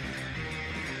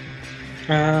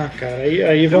 Cara,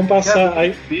 aí vão passar.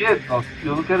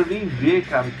 Eu não quero nem ver,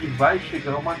 cara, que vai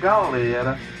chegar uma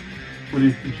galera por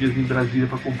esses dias em Brasília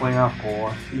para acompanhar a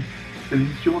posse.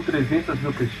 Existiam 300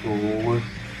 mil pessoas.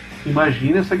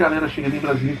 Imagina essa galera chegando em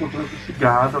Brasília encontrando esse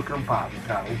gado acampado,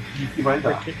 cara. O que vai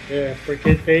dar?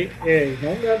 Porque tem.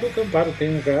 Não um gado acampado,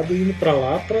 tem um gado indo pra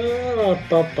lá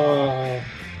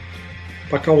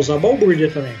pra causar balbúrdia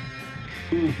também.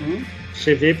 Uhum.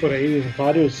 Você vê por aí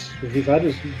eu vi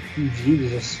vários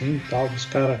vídeos assim e tal, dos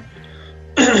caras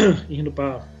indo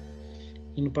pra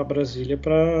Brasília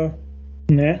pra,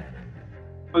 né?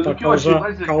 Mas pra o que eu achei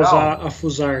mais legal... causar a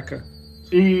fusarca.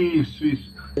 Isso.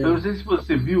 Eu não sei se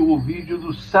você viu o vídeo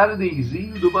do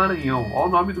Sardeizinho do Maranhão. Olha o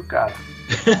nome do cara.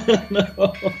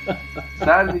 Não.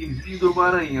 Sardeizinho do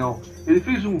Maranhão. Ele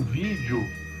fez um vídeo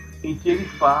em que ele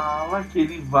fala que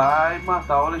ele vai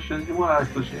matar o Alexandre de Moraes.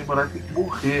 O Alexandre de Moraes tem que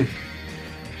morrer.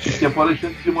 Que é para o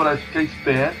Alexandre de Moraes ficar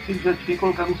esperto, ele já tinha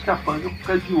colocado uns capangas para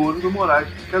ficar de olho no Moraes.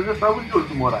 Os caras já estavam de olho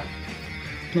no Moraes.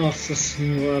 Nossa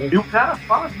senhora. E o cara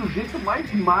fala do jeito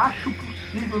mais macho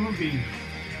possível no vídeo.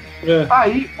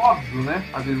 Aí, óbvio, né?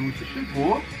 A denúncia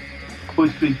chegou, foi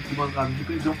feito mandado de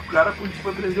prisão pro cara, a polícia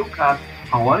foi prender o cara.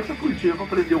 A hora que a polícia ia pra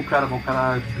prender o cara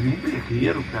abriu um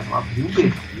berreiro, cara. Abriu um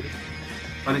berreiro.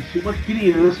 Parecia uma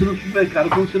criança no supermercado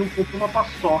quando você não compra uma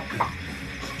paçoca.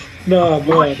 Não,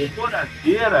 uma mano.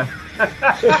 choradeira.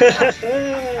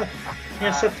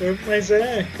 Essa turma, mas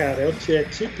cara, é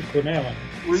típico, né, mano?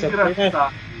 Muito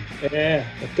engraçado.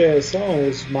 Até são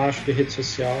os machos de rede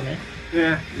social, né?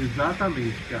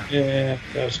 Exatamente, cara.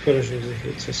 Os corajosos de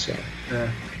rede social.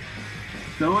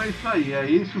 Então é isso aí, é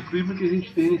esse o clima que a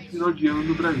gente tem nesse final de ano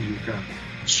no Brasil, cara.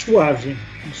 Suave.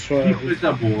 Que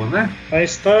coisa boa, né?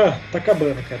 Mas tá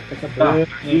acabando, cara. Tá acabando.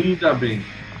 Ainda bem.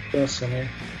 Nossa, né?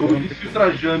 Como disse o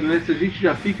Trajano, né? Se a gente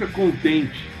já fica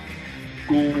contente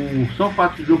com só o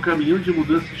fato de ver o caminhão de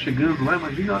mudança chegando lá,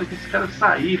 imagina a hora que esse cara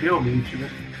sair realmente, né?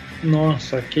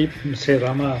 Nossa, que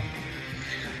será uma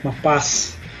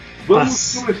paz.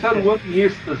 Vamos começar o ano em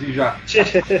êxtase já.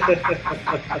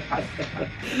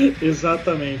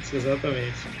 Exatamente.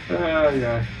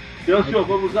 Ai. Então, senhor,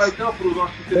 vamos lá então para o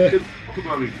nosso terceiro bloco,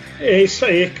 meu amigo. É isso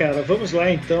aí, cara. Vamos lá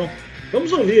então.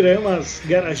 Vamos ouvir aí umas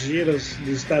garageiras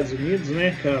dos Estados Unidos,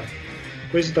 né, cara?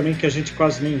 Coisa também que a gente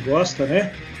quase nem gosta,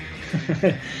 né?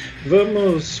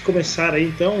 Vamos começar aí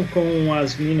então com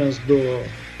as minas do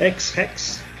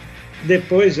ExHex.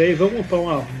 Depois aí vamos para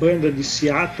uma banda de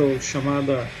Seattle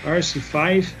chamada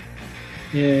RC5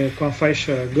 com a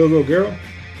faixa Go Go Girl.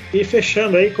 E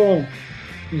fechando aí com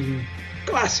um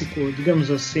clássico, digamos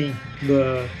assim,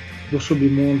 do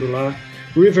submundo lá,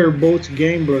 Riverboat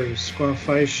Gamblers com a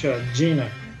faixa Jenna.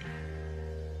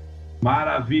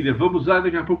 Maravilha, vamos lá,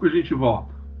 daqui a pouco a gente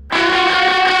volta.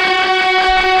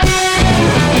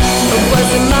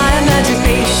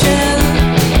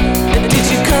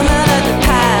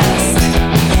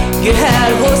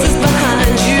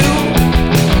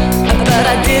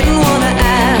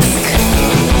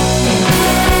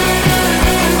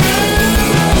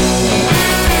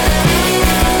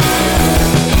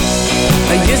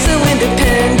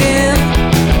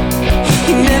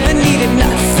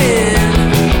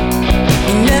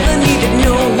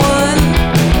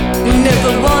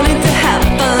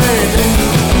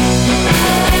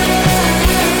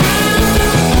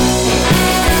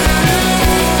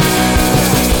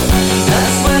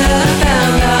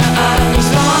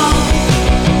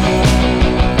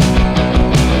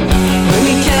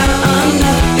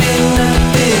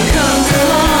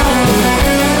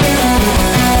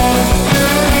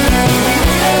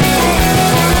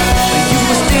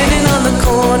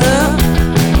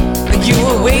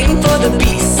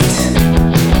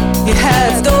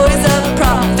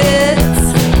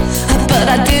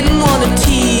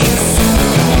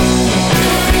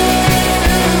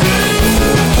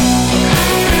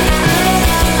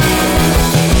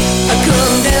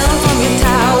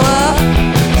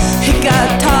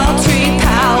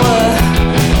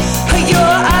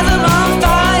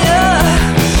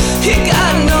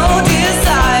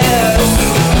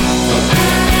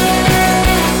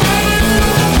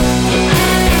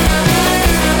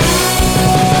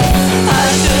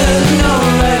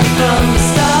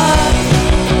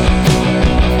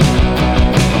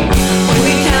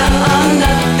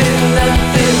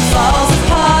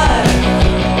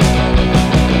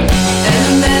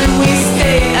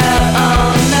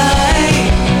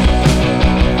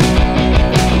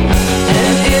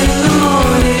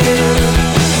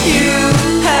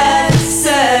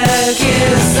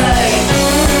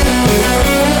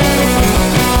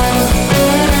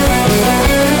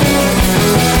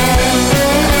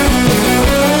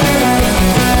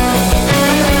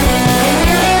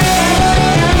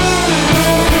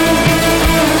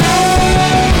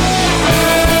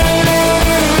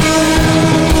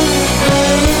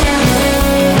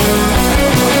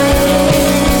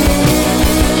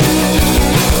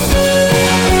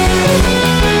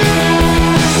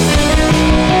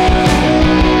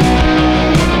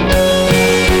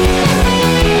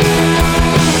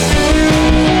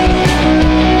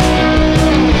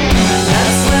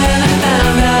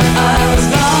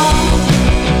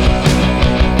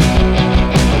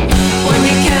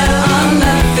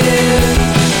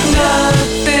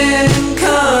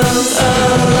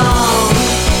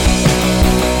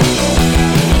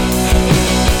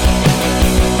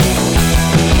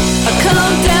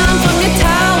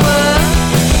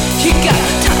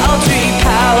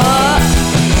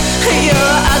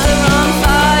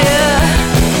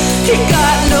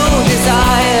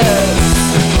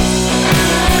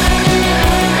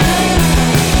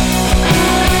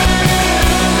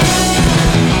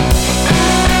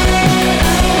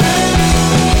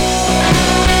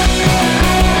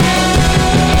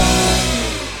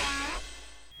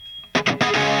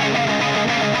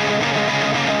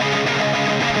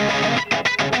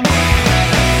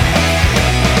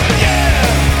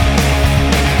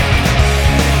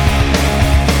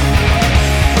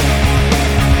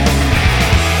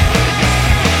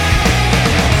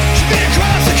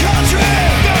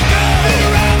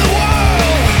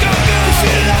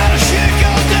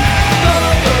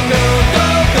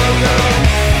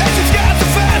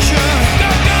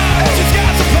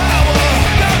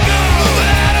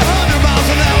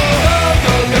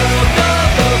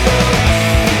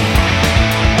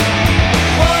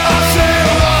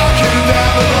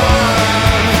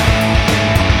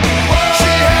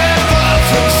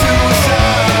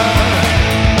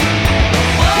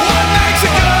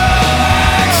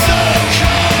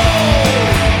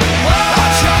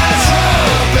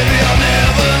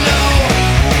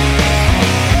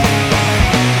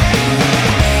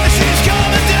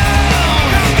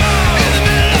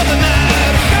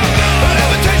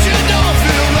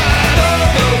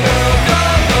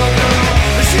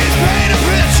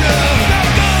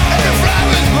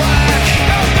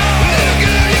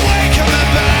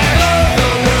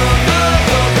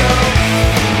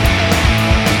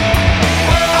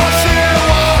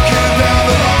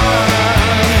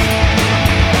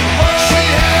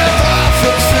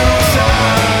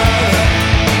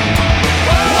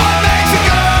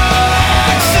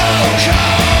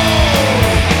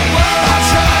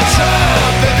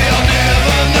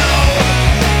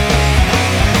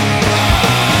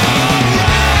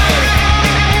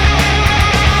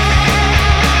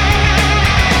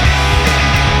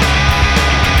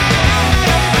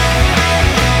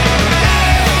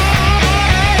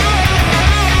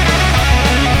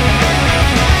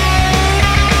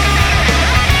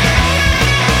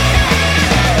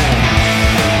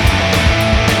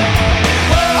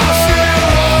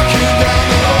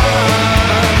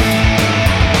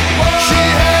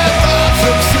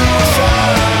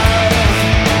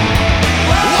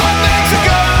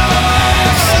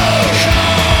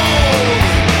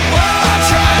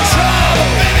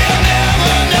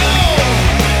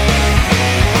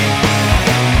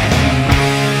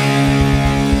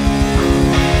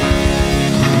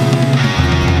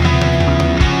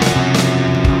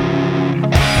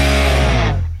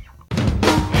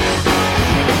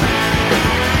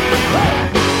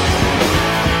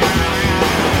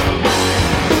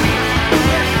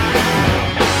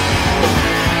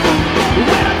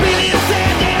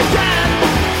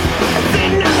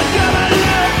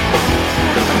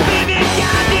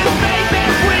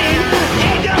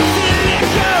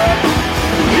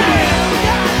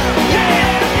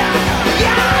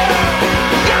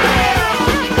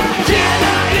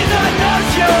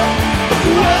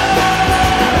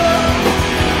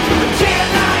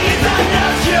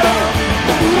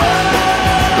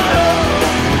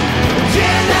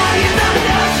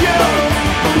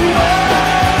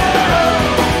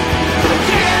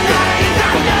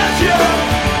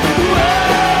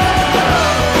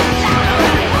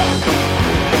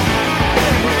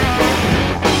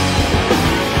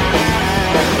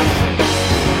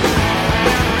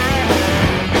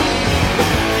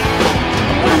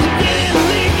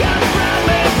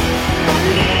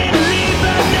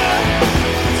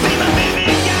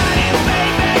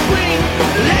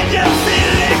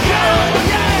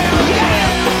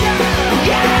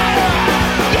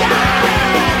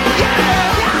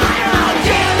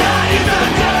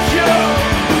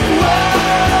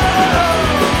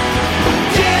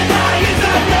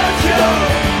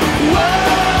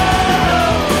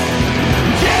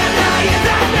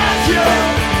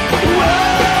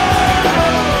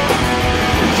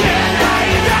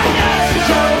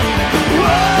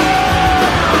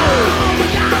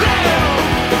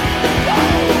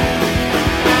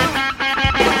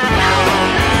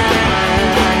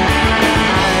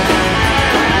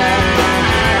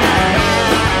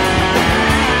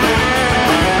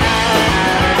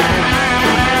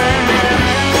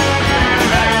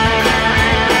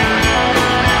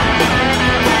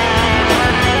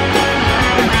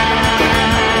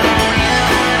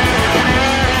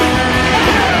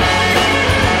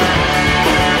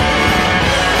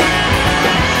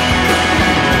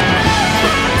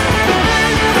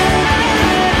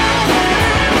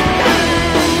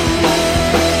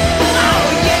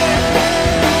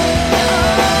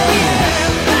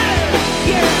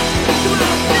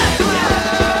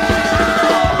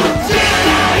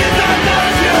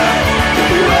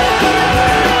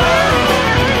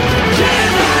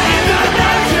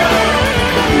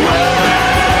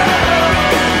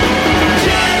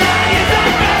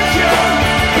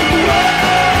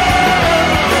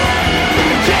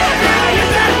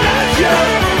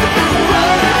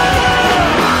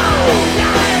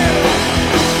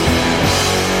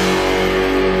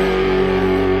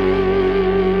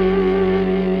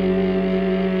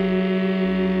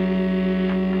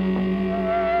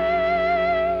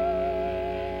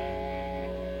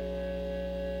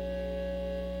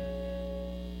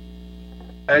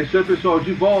 É isso aí, pessoal.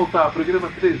 De volta, programa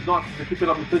 3 Notas aqui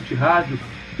pela Mutante Rádio.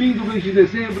 Fim do mês de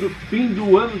dezembro, fim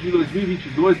do ano de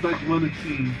 2022, mais um ano que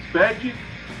se despede.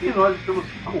 E nós estamos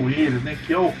com ele, né?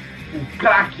 Que é o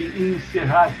craque em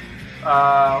encerrar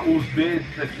os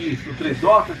meses aqui no 3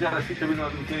 Notas. E assim também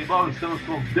no Canibal. Estamos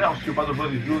com o Delcio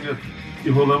Padovani Jr. E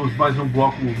rolamos mais um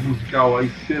bloco musical aí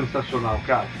sensacional,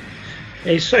 cara.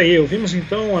 É isso aí, ouvimos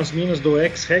então as minas do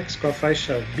ExHex com a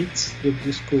faixa Beats do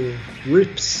disco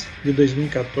Rips de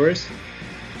 2014.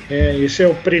 Esse é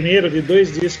o primeiro de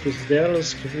 2 discos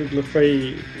delas, que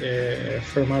foi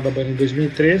formada a banda em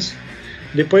 2013.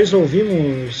 Depois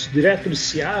ouvimos direto de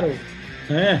Seattle,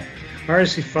 né,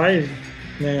 RC5,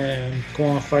 né,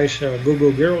 com a faixa Go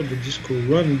Go Girl do disco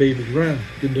Run Baby Run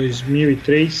de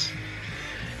 2003.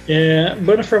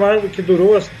 Banda formada que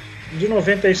durou de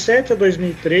 97 a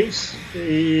 2003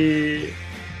 e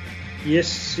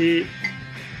esse...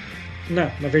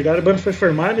 Não, na verdade a banda foi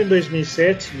formada em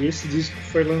 2007 e esse disco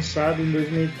foi lançado em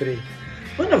 2003.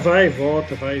 A banda vai e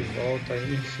volta,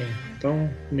 enfim. Então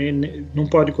não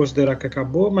pode considerar que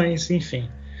acabou, mas enfim.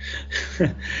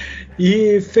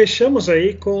 E fechamos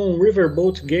aí com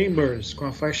Riverboat Gamblers com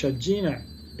a faixa Jenna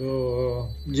do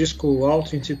disco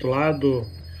auto-intitulado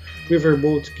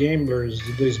Riverboat Gamblers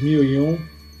de 2001.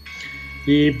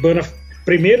 E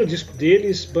primeiro disco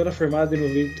deles, banda formada em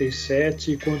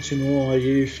 97, e continuam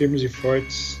aí firmes e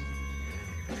fortes.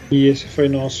 E esse foi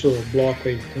nosso bloco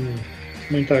aí com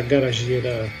muita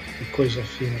garageira e coisa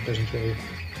fina pra gente ouvir.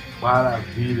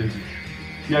 Maravilha, bicho.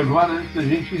 E agora, antes da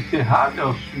gente encerrar,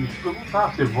 Delcio, deixa eu perguntar,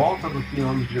 você volta no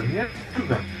final de janeiro,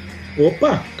 velho?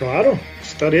 Opa, claro,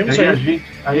 estaremos aí.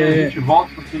 A gente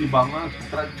volta com aquele balanço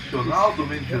tradicional do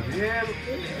mês de janeiro,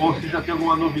 ou você já tem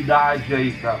alguma novidade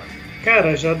aí, cara?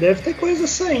 Cara, já deve ter coisa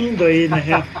saindo aí, né?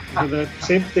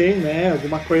 Sempre tem, né?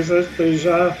 Alguma coisa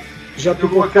já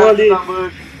pipocou ali. Mão,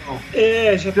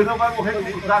 já você não vai morrer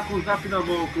com o zap na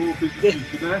mão, como o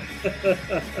Facebook, né?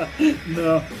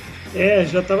 Não.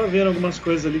 Já tava vendo algumas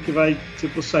coisas ali que vai,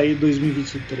 tipo, sair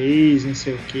 2023, não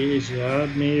sei o que, já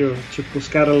meio, tipo, os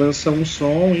caras lançam um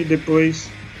som e depois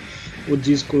o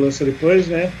disco lança depois,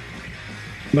 né?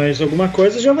 Mas alguma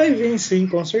coisa já vai vir, sim,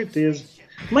 com certeza.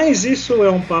 Mas isso é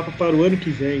um papo para o ano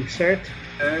que vem, certo?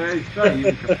 É isso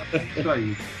aí, cara. Isso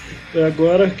aí.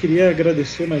 Agora queria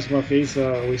agradecer mais uma vez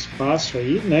o espaço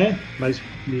aí, né?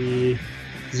 E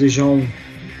desejar um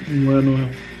ano,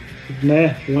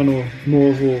 né? Um ano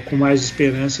novo com mais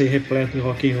esperança e repleto de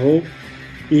rock and roll.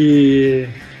 E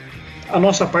a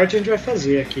nossa parte a gente vai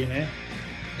fazer aqui, né?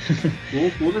 Com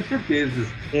toda certeza.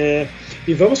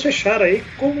 E vamos fechar aí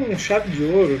com chave de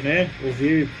ouro, né?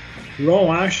 Ouvir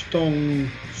Ron Ashton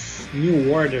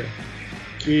New Order,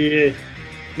 que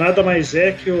nada mais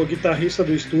é que o guitarrista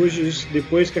do Stooges.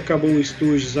 Depois que acabou o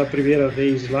Stooges a primeira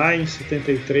vez lá em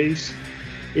 73,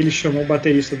 ele chamou o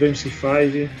baterista do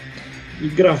MC5 e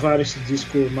gravaram esse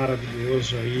disco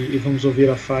maravilhoso aí, e vamos ouvir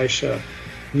a faixa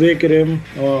Victim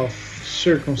of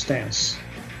Circumstance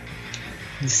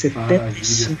de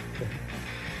 75.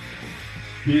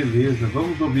 Beleza,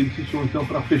 vamos ouvir esse som então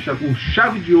para fechar com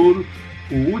chave de ouro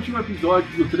o último episódio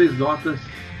do 3 Notas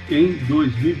em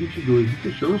 2022. E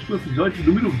fechamos com o episódio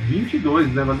número 22,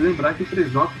 né? Vale lembrar que o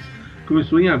 3 Notas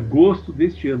começou em agosto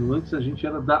deste ano. Antes a gente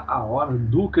era da A Hora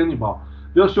do Canibal.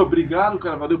 Delcio, obrigado,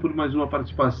 cara. Valeu por mais uma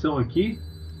participação aqui.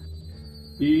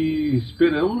 E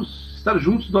esperamos estar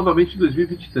juntos novamente em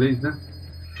 2023, né?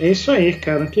 É isso aí,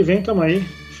 cara. Que vem tamo aí,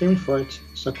 firme e forte,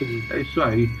 sacudido. É isso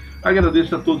aí.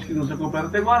 Agradeço a todos que nos acompanharam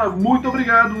até agora. Muito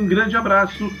obrigado, um grande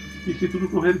abraço. E se tudo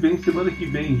correr bem, semana que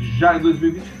vem, já em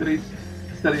 2023,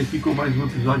 estarei aqui com mais um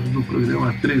episódio do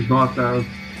programa 3 Notas.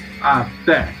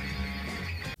 Até!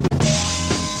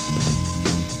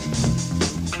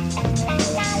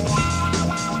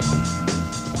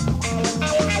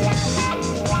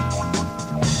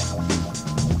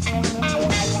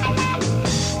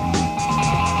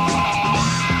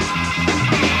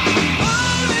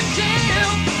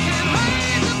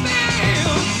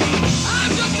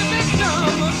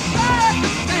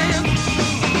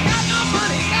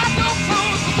 Got no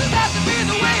clothes, this has to be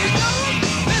the way it goes.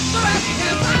 Mr.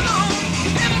 Ratchet, hang on.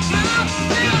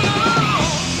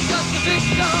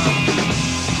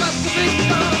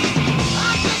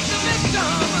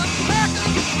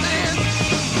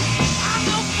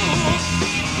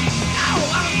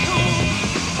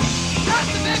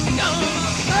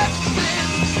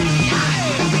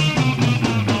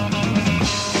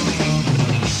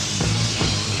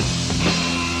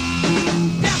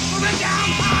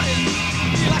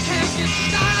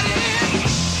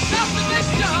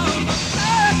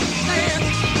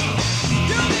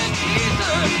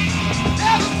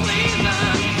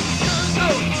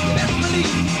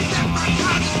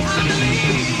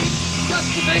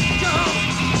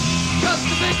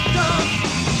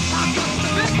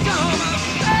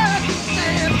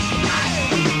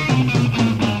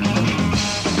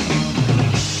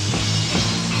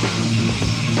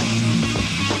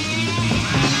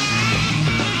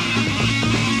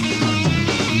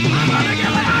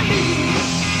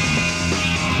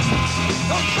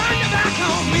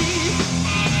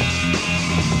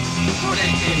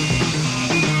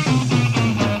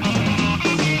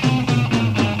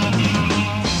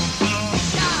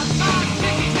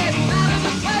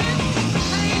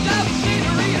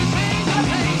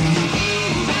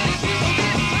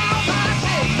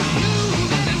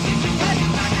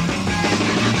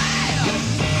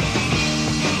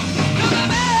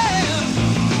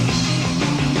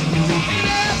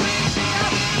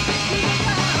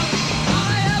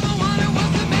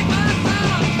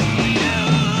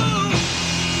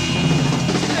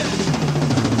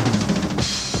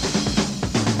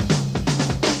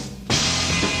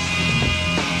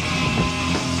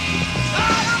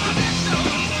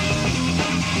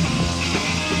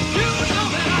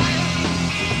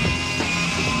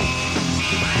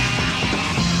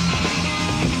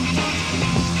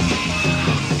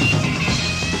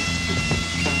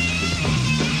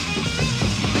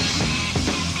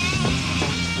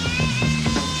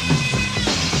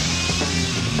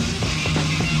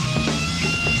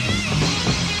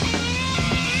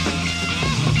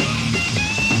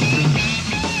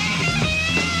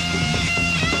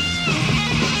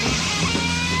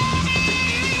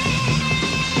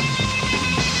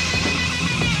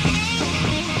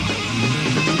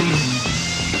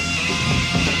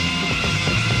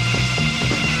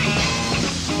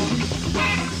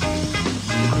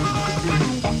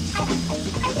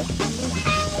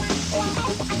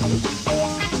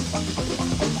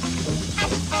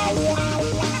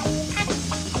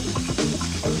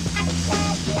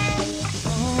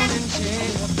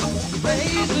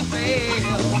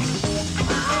 trail.